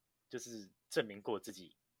个就是证明过自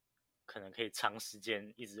己可能可以长时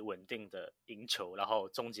间一直稳定的赢球，然后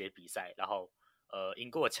终结比赛，然后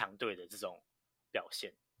赢过强队的这种表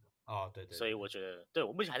现。对，所以我觉得，对，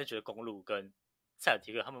我目前还是觉得公鹿跟塞尔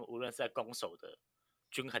提克他们无论是在攻守的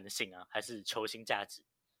均衡性啊，还是球星价值，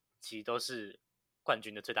其实都是冠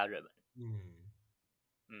军的最大热门。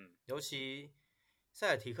尤其塞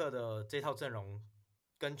尔提克的这套阵容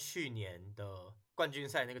跟去年的冠军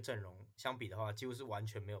赛那个阵容相比的话，几乎是完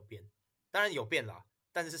全没有变。当然有变啦，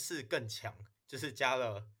但是更强，就是加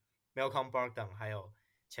了 Malcolm Brogdon， 还有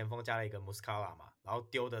前锋加了一个 Muscala 嘛，然后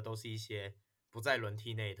丢的都是一些不在轮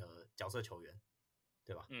替内的角色球员，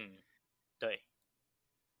对吧？对，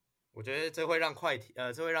我觉得这会让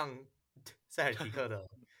塞尔提克的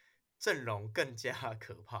阵容更加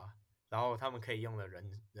可怕，然后他们可以用的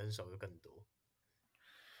人手就更多。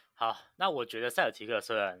好，那我觉得塞尔提克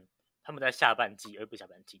虽然他们在下半季，而不是下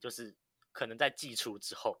半季，就是可能在季初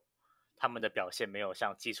之后，他们的表现没有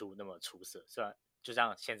像季初那么出色。虽然就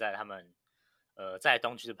像现在他们在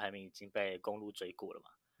东区的排名已经被公路追过了嘛，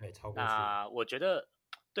对，超过去了。那我觉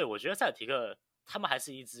得塞尔提克他们还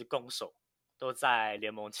是一支攻守都在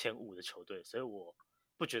联盟前5的球队，所以我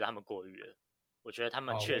不觉得他们过誉了。我觉得他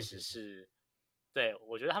们确实是，对，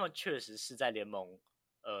我觉得他们确实是在联盟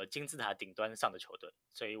金字塔顶端上的球队，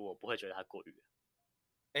所以我不会觉得他过誉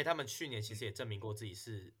了。他们去年其实也证明过自己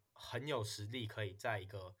是很有实力，可以在一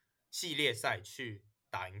个系列赛去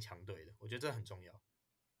打赢强队的。我觉得这很重要，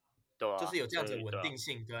对啊，就是有这样子的稳定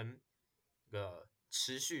性跟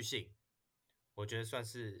持续性，我觉得算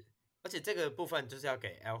是。而且这个部分就是要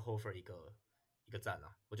给 Al Horford 一个赞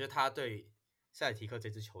啊！我觉得他对塞尔提克这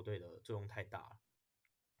支球队的作用太大了，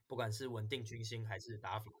不管是稳定军心还是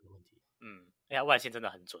打法的问题。他外线真的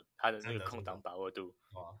很准，他的那个空档把握度，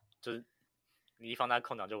就是你一放他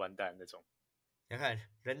空档就完蛋那种。你看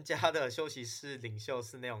人家的休息室领袖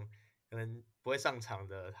是那种可能不会上场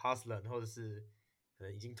的 Hustler， 或者是可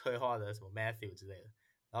能已经退化的什么 Matthew 之类的，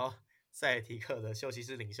然后塞尔提克的休息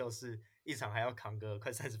室领袖是一场还要扛个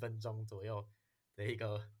快30分钟左右的一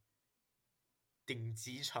个顶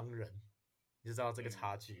级常人，你就知道这个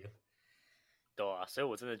差距了。对啊，所以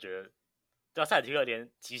我真的觉得，对啊，塞尔提克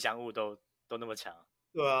连吉祥物都那么强，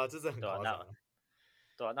对啊，这是很夸张。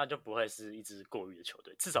对啊，那就不会是一支过誉的球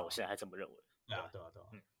队，至少我现在还这么认为。对啊。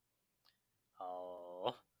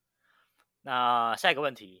好，那下一个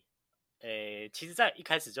问题，其实在一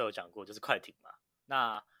开始就有讲过，就是快艇嘛。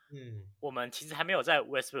那我们其实还没有在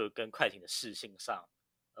Westbrook 跟快艇的事性上，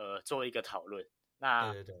做一个讨论。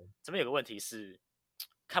那对，这边有个问题是，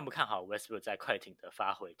看不看好 Westbrook 在快艇的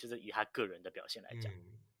发挥，就是以他个人的表现来讲。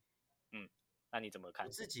那你怎么看？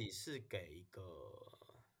我自己是给一个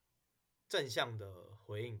正向的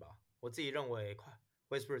回应吧。我自己认为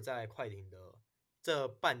Westbrook 在快艇的这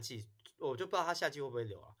半季，我就不知道他下季会不会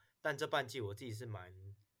留啊。但这半季我自己是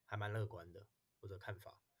还蛮乐观的，我的看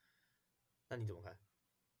法。那你怎么看？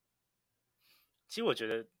其实我觉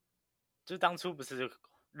得，就是当初不是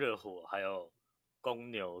热火还有公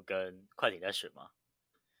牛跟快艇在选吗？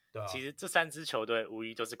对啊。其实这3支球队无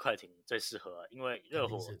疑都是快艇最适合，因为热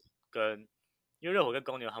火跟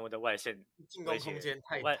公牛他们的外线进攻空间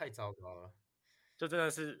太糟糕了，就真的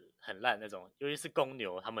是很烂那种，尤其是公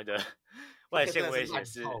牛他们的外线威胁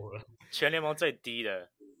是全联盟最低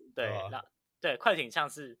的。对，快艇像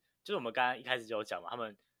是就是我们刚刚一开始就有讲嘛，他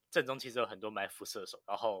们阵中其实有很多埋伏射手，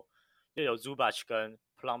然后又有 Zubac 跟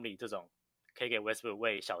Plumlee 这种可以给 Westbrook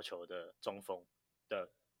喂小球的中锋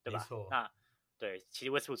的，对吧？没错。那对，其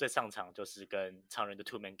实 Westbrook 最上场就是跟常人的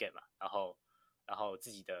two man game 嘛，然后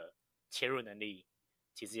自己的切入能力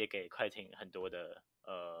其实也给快艇很多的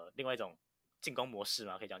另外一种进攻模式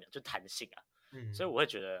嘛，可以这样讲，就弹性啊。所以我会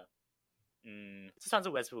觉得，这算是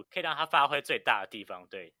Westbrook 可以让他发挥最大的地方。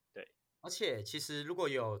对。而且其实如果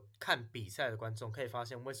有看比赛的观众，可以发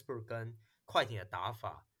现 Westbrook 跟快艇的打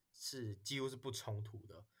法是几乎是不冲突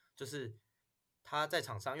的，就是他在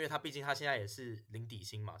场上，因为他毕竟他现在也是零底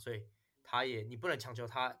薪嘛，所以你不能强求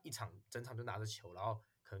他整场就拿着球，然后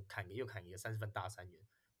可能砍一个30分大三元。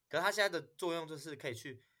可是他现在的作用就是可以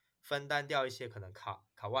去分担掉一些可能卡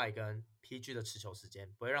外跟 PG 的持球时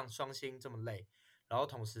间，不会让双星这么累。然后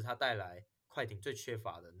同时他带来快艇最缺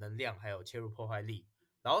乏的能量还有切入破坏力。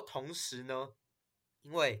然后同时呢，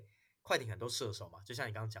因为快艇很多射手嘛，就像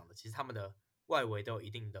你刚刚讲的，其实他们的外围都有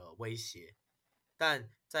一定的威胁，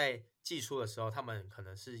但在季初的时候，他们可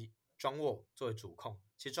能是庄沃作为主控，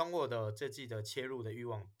其实庄沃的这季的切入的欲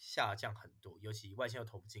望下降很多，尤其外线又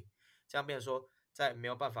投不进，这样变成说在没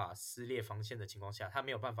有办法撕裂防线的情况下，他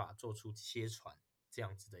没有办法做出切传这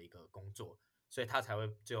样子的一个工作，所以他才会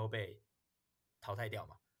最后被淘汰掉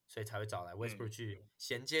嘛，所以才会找来 Westbrook 去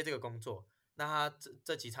衔接这个工作。那他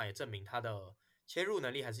这几场也证明他的切入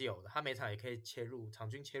能力还是有的，他每场也可以场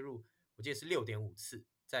均切入，我记得是6.5次，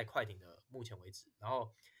在快艇的目前为止，然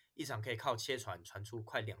后一场可以靠切传传出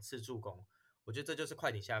快2次助攻，我觉得这就是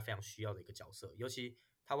快艇现在非常需要的一个角色，尤其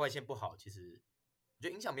他外线不好，其实我觉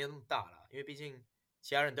得影响没有那么大啦，因为毕竟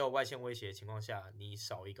其他人都有外线威胁的情况下，你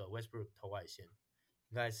少一个 Westbrook 投外线，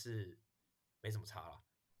应该是没什么差啦。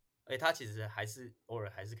而且他其实还是偶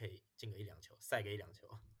尔还是可以进个1-2球，塞个1-2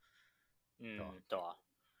球。对啊。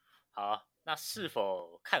好，那是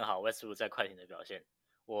否看好 Westbrook 在快艇的表现？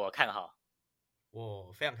我看好，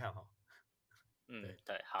我非常看好。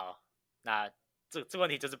对，好，那这个问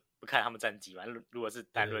题就是不看他们战绩嘛。如果是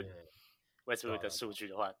单论， Westbrook 的数据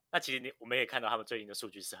的话，那其实我们也看到他们最近的数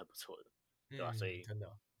据是很不错的，对吧？所以真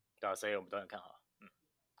的，对吧？所以我们都很看好。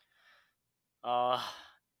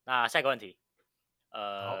那下一个问题，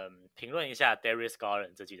评论一下 Darius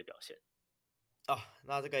Garland 这季的表现。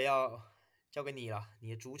那这个要交给你了，你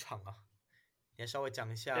的主场啊，你来稍微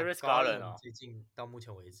讲一下 Darius Garland ，Garland 最近到目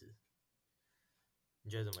前为止，你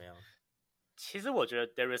觉得怎么样？其实我觉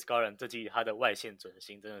得 Darius Garland 这季他的外线准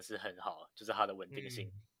心真的是很好，就是他的稳定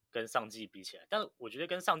性跟上季比起来，但是我觉得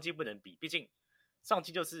跟上季不能比，毕竟上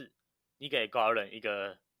季就是你给 Garland 一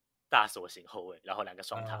个大锁型后卫，然后2个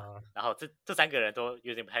双塔，然后这3个人都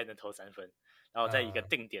有点不太能投3分，然后在一个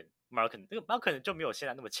定点 Marken 那个 Marken 就没有现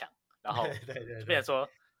在那么强，然后就变成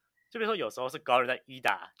说有时候是 Garland 在1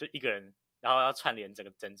打就一个人，然后要串联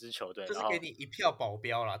整支球队，就是给你一票保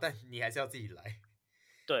镖啦，但你还是要自己来。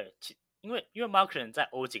对，因为 Marken 在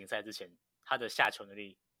欧锦赛之前他的下球能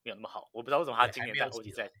力没有那么好，我不知道为什么他今年在欧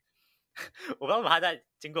锦赛，我不知道为什么他在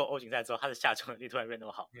经过欧锦赛之后他的下球能力突然变那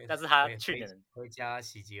么好，但是他去年回家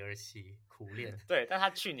喜极而泣，苦练。对，但他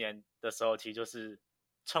去年的时候其实就是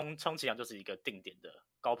充其量就是一个定点的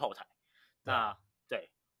高炮台。那对，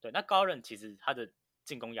那高人其实他的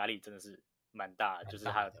进攻压力真的是蛮大的，就是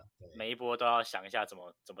他每一波都要想一下怎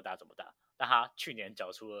么打。但他去年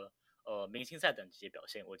缴出了明星赛等级的表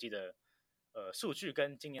现，我记得数据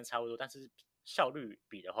跟今年差不多，但是效率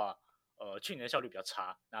比的话，去年的效率比较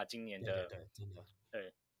差，那今年的对真的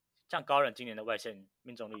对，像高人今年的外线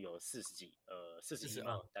命中率有40几，41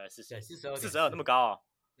嘛，大概42那么高哦，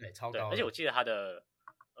对，超高。而且我记得他的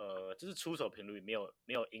就是出手频率没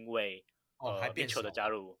有因为还变球的加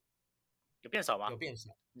入有变少吗？有变少，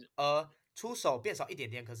出手变少一点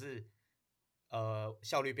点，可是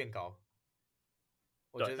效率变高。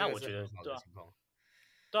对，那我觉得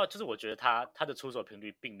对啊，就是我觉得他的出手频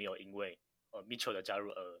率并没有因为Mitchell 的加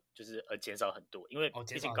入而减少很多，因为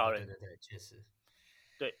毕竟高人对，确实，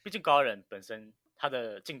对，毕竟高人本身他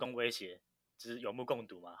的进攻威胁就是有目共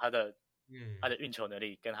睹嘛，他的运球能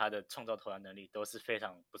力跟他的创造投篮能力都是非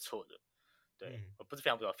常不错的，对，不是非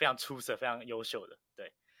常不错，非常出色，非常优秀的，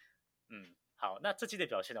对，好，那这季的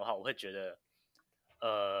表现的话，我会觉得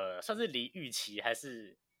算是离预期还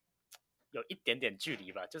是有一点点距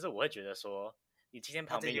离吧，就是我会觉得说，你今天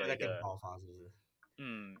旁边有一个爆发，是不是？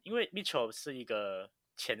因为 Mitchell 是一个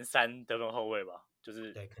前3得分后卫吧，就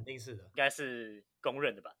是对，肯定是的，应该是公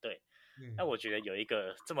认的吧，对。那我觉得有一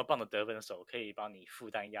个这么棒的得分手可以帮你负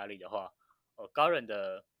担压力的话，高人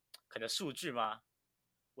的可能数据吗？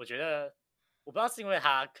我觉得我不知道是因为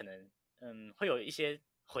他可能会有一些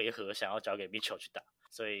回合想要交给 Mitchell 去打，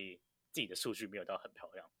所以自己的数据没有到很漂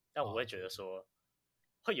亮，但我会觉得说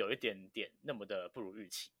会有一点点那么的不如预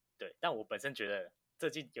期，对。但我本身觉得这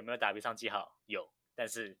季有没有打比上季好？有，但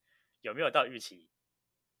是有没有到预期？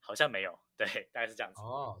好像没有，对，大概是这样子。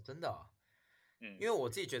真的因为我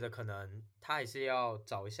自己觉得可能他还是要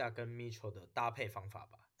找一下跟 Mitchell 的搭配方法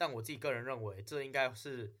吧，但我自己个人认为这应该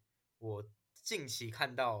是我近期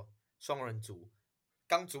看到双人组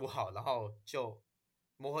刚组好，然后就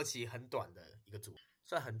磨合期很短的一个组，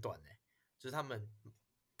算很短就是他们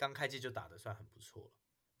刚开季就打得算很不错，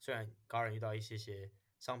虽然高人遇到一些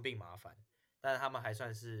伤病麻烦，但是他们还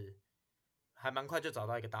算是还蛮快就找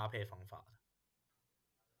到一个搭配方法的。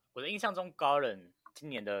我的印象中，高人今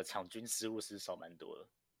年的场均失误是少蛮多的。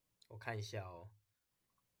我看一下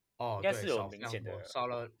应该是有明显的少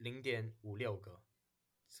了0.56个，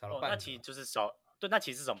少了半个。那其实就是少，对，那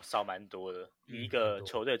其实少蛮多的。以一个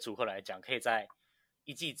球队组合来讲，可以在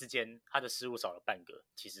一季之间他的失误少了半个，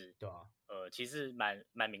其实对啊，其实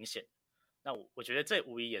蛮明显的。那我觉得这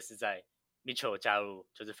无疑也是在 Mitchell 加入，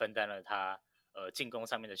就是分担了他进攻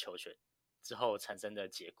上面的球权之后产生的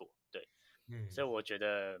结果，对。所以我觉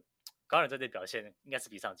得高人这队表现应该是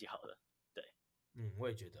比上季好的，对。我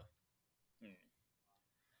也觉得。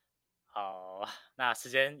好，那时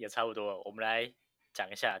间也差不多了，我们来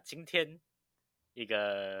讲一下今天一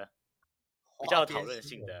个比较讨论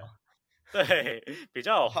性的，对，比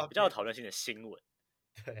较讨论性的新闻，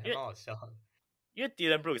对，还蛮好笑的。因为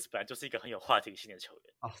Dillon Brooks 本来就是一个很有话题性的球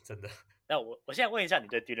员真的。那我现在问一下你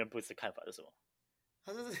对 Dillon Brooks 的看法是什么？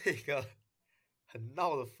他就是一个很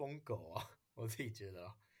闹的疯狗啊，我自己觉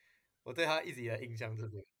得我对他一直以来印象就是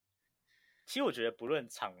这个。其实我觉得不论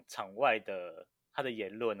场外的他的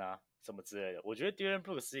言论啊什么之类的，我觉得 Dillon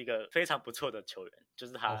Brooks 是一个非常不错的球员，就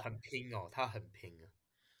是他很拼他很拼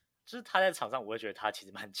就是他在场上我会觉得他其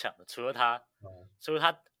实蛮强的，除了他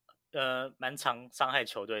蛮常伤害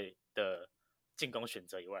球队的进攻选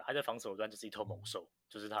择以外，他在防守端就是一头猛兽，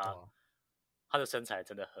就是他的身材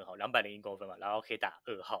真的很好，201公分嘛，然后可以打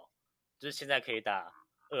2号，就是现在可以打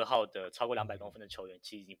2号的超过200公分的球员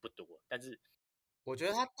其实已经不多，但是我觉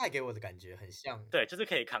得他带给我的感觉很像，对，就是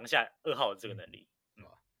可以扛下2号的这个能力。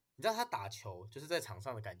你知道他打球就是在场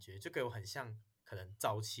上的感觉，就给我很像可能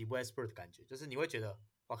早期 Westbrook 的感觉，就是你会觉得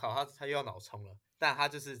我靠，他又要脑冲了，但他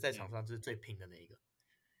就是在场上就是最拼的那一个，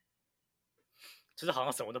就是好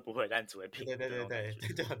像什么都不会，但只会拼。对，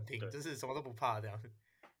就很拼，就是什么都不怕这样。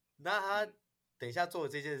那他等一下做的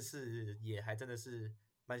这件事也还真的是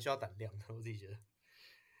蛮需要胆量的，我自己觉得。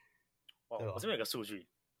我这边有个数据，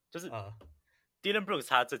就是 Dillon Brooks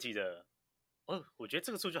他这季的，我觉得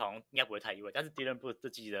这个数据好像应该不会太意外，但是 Dillon Brooks 这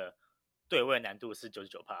季的对位难度是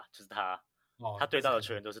99%，就是他对到的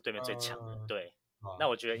球员都是对面最强的。对，那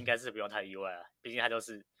我觉得应该是不用太意外了，毕竟他就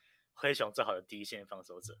是灰熊最好的第一线防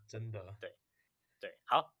守者。真的。对，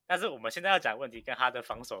好，但是我们现在要讲的问题跟他的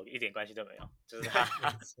防守一点关系都没有，就是他，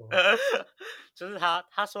就是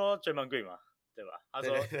他说 Draymond Green 嘛，对吧？他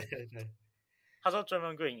说他说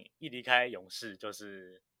Draymond Green 一离开勇士就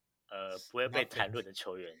是不会被谈论的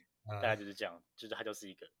球员，大概就是这样，就是他就是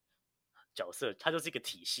一个角色，他就是一个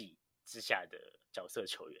体系之下的角色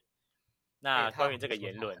球员。那关于这个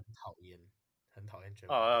言论，很讨厌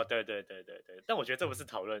Draymond。对，但我觉得这不是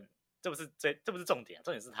讨论。这不是重点，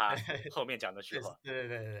重点是他后面讲那句话。对，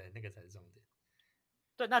那个才是重点。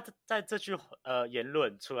对，那在这句言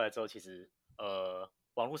论出来之后，其实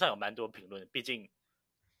网络上有蛮多评论，毕竟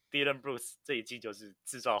Dillon Brooks 这一季就是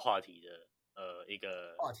制造话题的一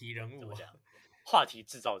个话题人物，话题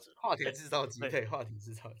制造者，话题制造机，对，话题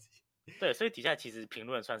制造机。对，所以底下其实评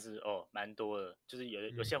论算是蛮多的，就是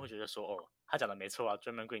有些人会觉得说他讲的没错啊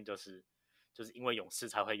 ，Draymond Green 就是因为勇士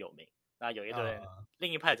才会有名。那有一堆人，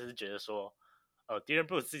另一派就是觉得说，Dillon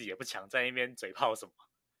Brooks 自己也不强，在那边嘴炮什么。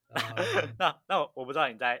那我不知道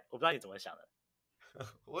你怎么想的。你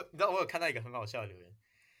知道我有看到一个很好笑的留言，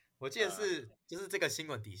我记得是就是这个新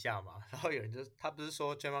闻底下嘛，然后有人他不是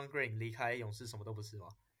说 Draymond Green 离开勇士什么都不是吗？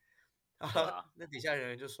那底下有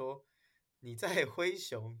人就说你在灰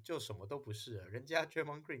熊就什么都不是了，人家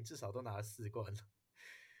Draymond Green 至少都拿了4冠了。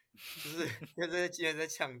就是因为这些记者在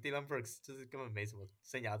呛 Dillon Brooks， 就是根本没什么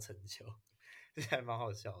生涯成就，这还蛮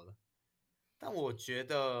好笑的。但我觉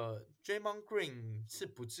得 Draymond Green 是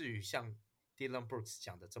不至于像 Dillon Brooks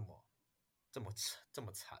讲的这么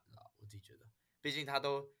惨啦，我自己觉得，毕竟他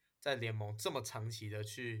都在联盟这么长期的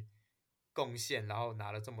去贡献，然后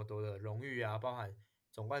拿了这么多的荣誉啊，包含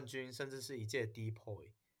总冠军，甚至是一届第一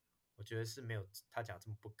point， 我觉得是没有他讲这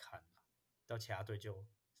么不堪啦，到其他队就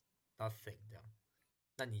nothing 这样。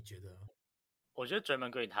那你觉得？我觉得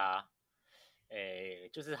Draymond Green 他，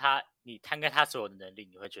就是你摊开他所有的能力，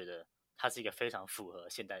你会觉得他是一个非常符合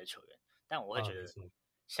现代的球员。但我会觉得，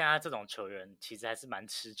像他这种球员其实还是蛮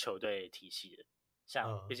吃球队体系的。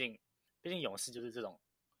像毕竟勇士就是这种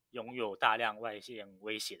拥有大量外线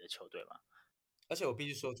威胁的球队嘛。而且我必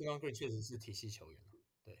须说 ，Draymond Green 确实是体系球员。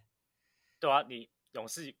对啊，你勇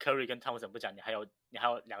士 Curry 跟汤普森不讲，你还有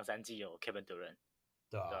2-3季有 Kevin Durant，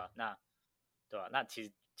 对吧？那其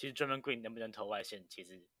实 Draymond Green 能不能投外线，其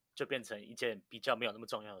实就变成一件比较没有那么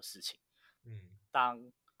重要的事情。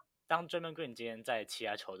当 Draymond Green 今天在其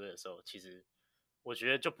他球队的时候，其实我觉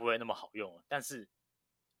得就不会那么好用了。但是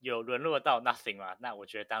有沦落到 nothing 嘛？那我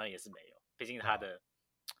觉得当然也是没有，毕竟他的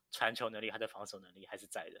传球能力、他的防守能力还是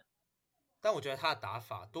在的。但我觉得他的打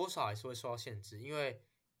法多少还是会受到限制，因为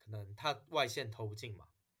可能他外线投不进嘛，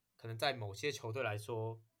可能在某些球队来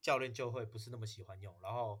说，教练就会不是那么喜欢用，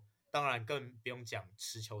然后当然更不用讲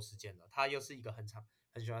持球时间了，他又是一个很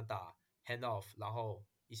喜欢打 hand off， 然后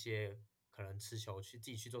一些可能持球自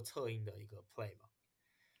己去做策应的一个 play 嘛。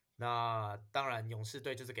那当然勇士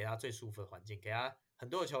队就是给他最舒服的环境，给他很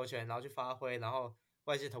多的球权，然后去发挥，然后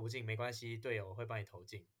外线投不进没关系，队友会帮你投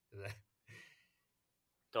进，对不对？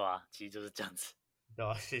对啊，其实就是这样子。对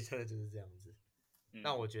啊，其实真的就是这样子。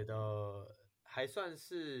那我觉得还算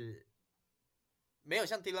是没有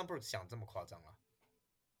像 Dillon Brooks 想这么夸张啊。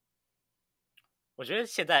我觉得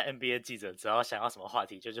现在 NBA 记者只要想要什么话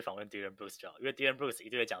题，就去访问 Dillon Brooks 就好，因为 Dillon Brooks 一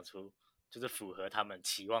定会讲出就是符合他们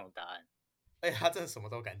期望的答案。他真的什么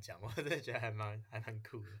都敢讲，我真的觉得还蛮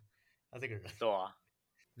酷的。他这个人。对啊。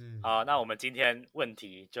好，那我们今天问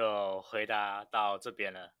题就回答到这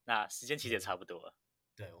边了。那时间其实也差不多了。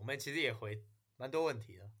对，我们其实也回蛮多问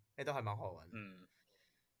题的，都还蛮好玩的。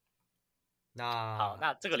那好，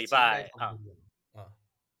那这个礼拜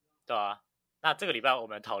对啊，那这个礼拜我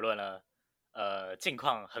们讨论了近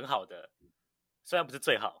况很好的，虽然不是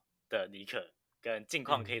最好的尼克，跟近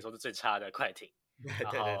况可以说是最差的快艇。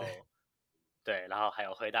对，然后还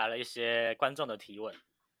有回答了一些观众的提问。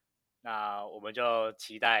那我们就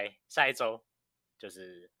期待下一周就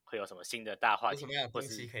是会有什么新的大话题，有什么样的东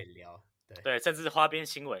西可以聊。对，甚至是花边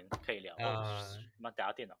新闻可以聊。妈，打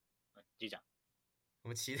到电脑，继续讲。我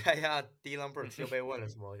们期待一下 Dylan Brooks 又被问了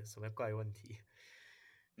什么怪问题，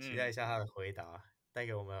期待一下他的回答，带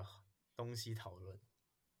给我们东西讨论。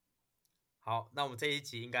好，那我们这一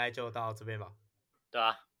集应该就到这边吧。对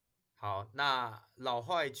啊。好，那老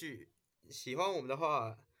话一句，喜欢我们的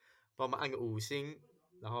话，帮我们按个5星，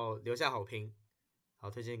然后留下好评，好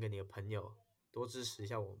推荐给你的朋友，多支持一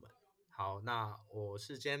下我们。好，那我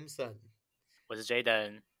是 Jameson， 我是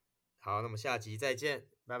Jaden， 好，那我们下集再见，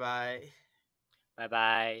拜拜，拜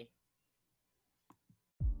拜。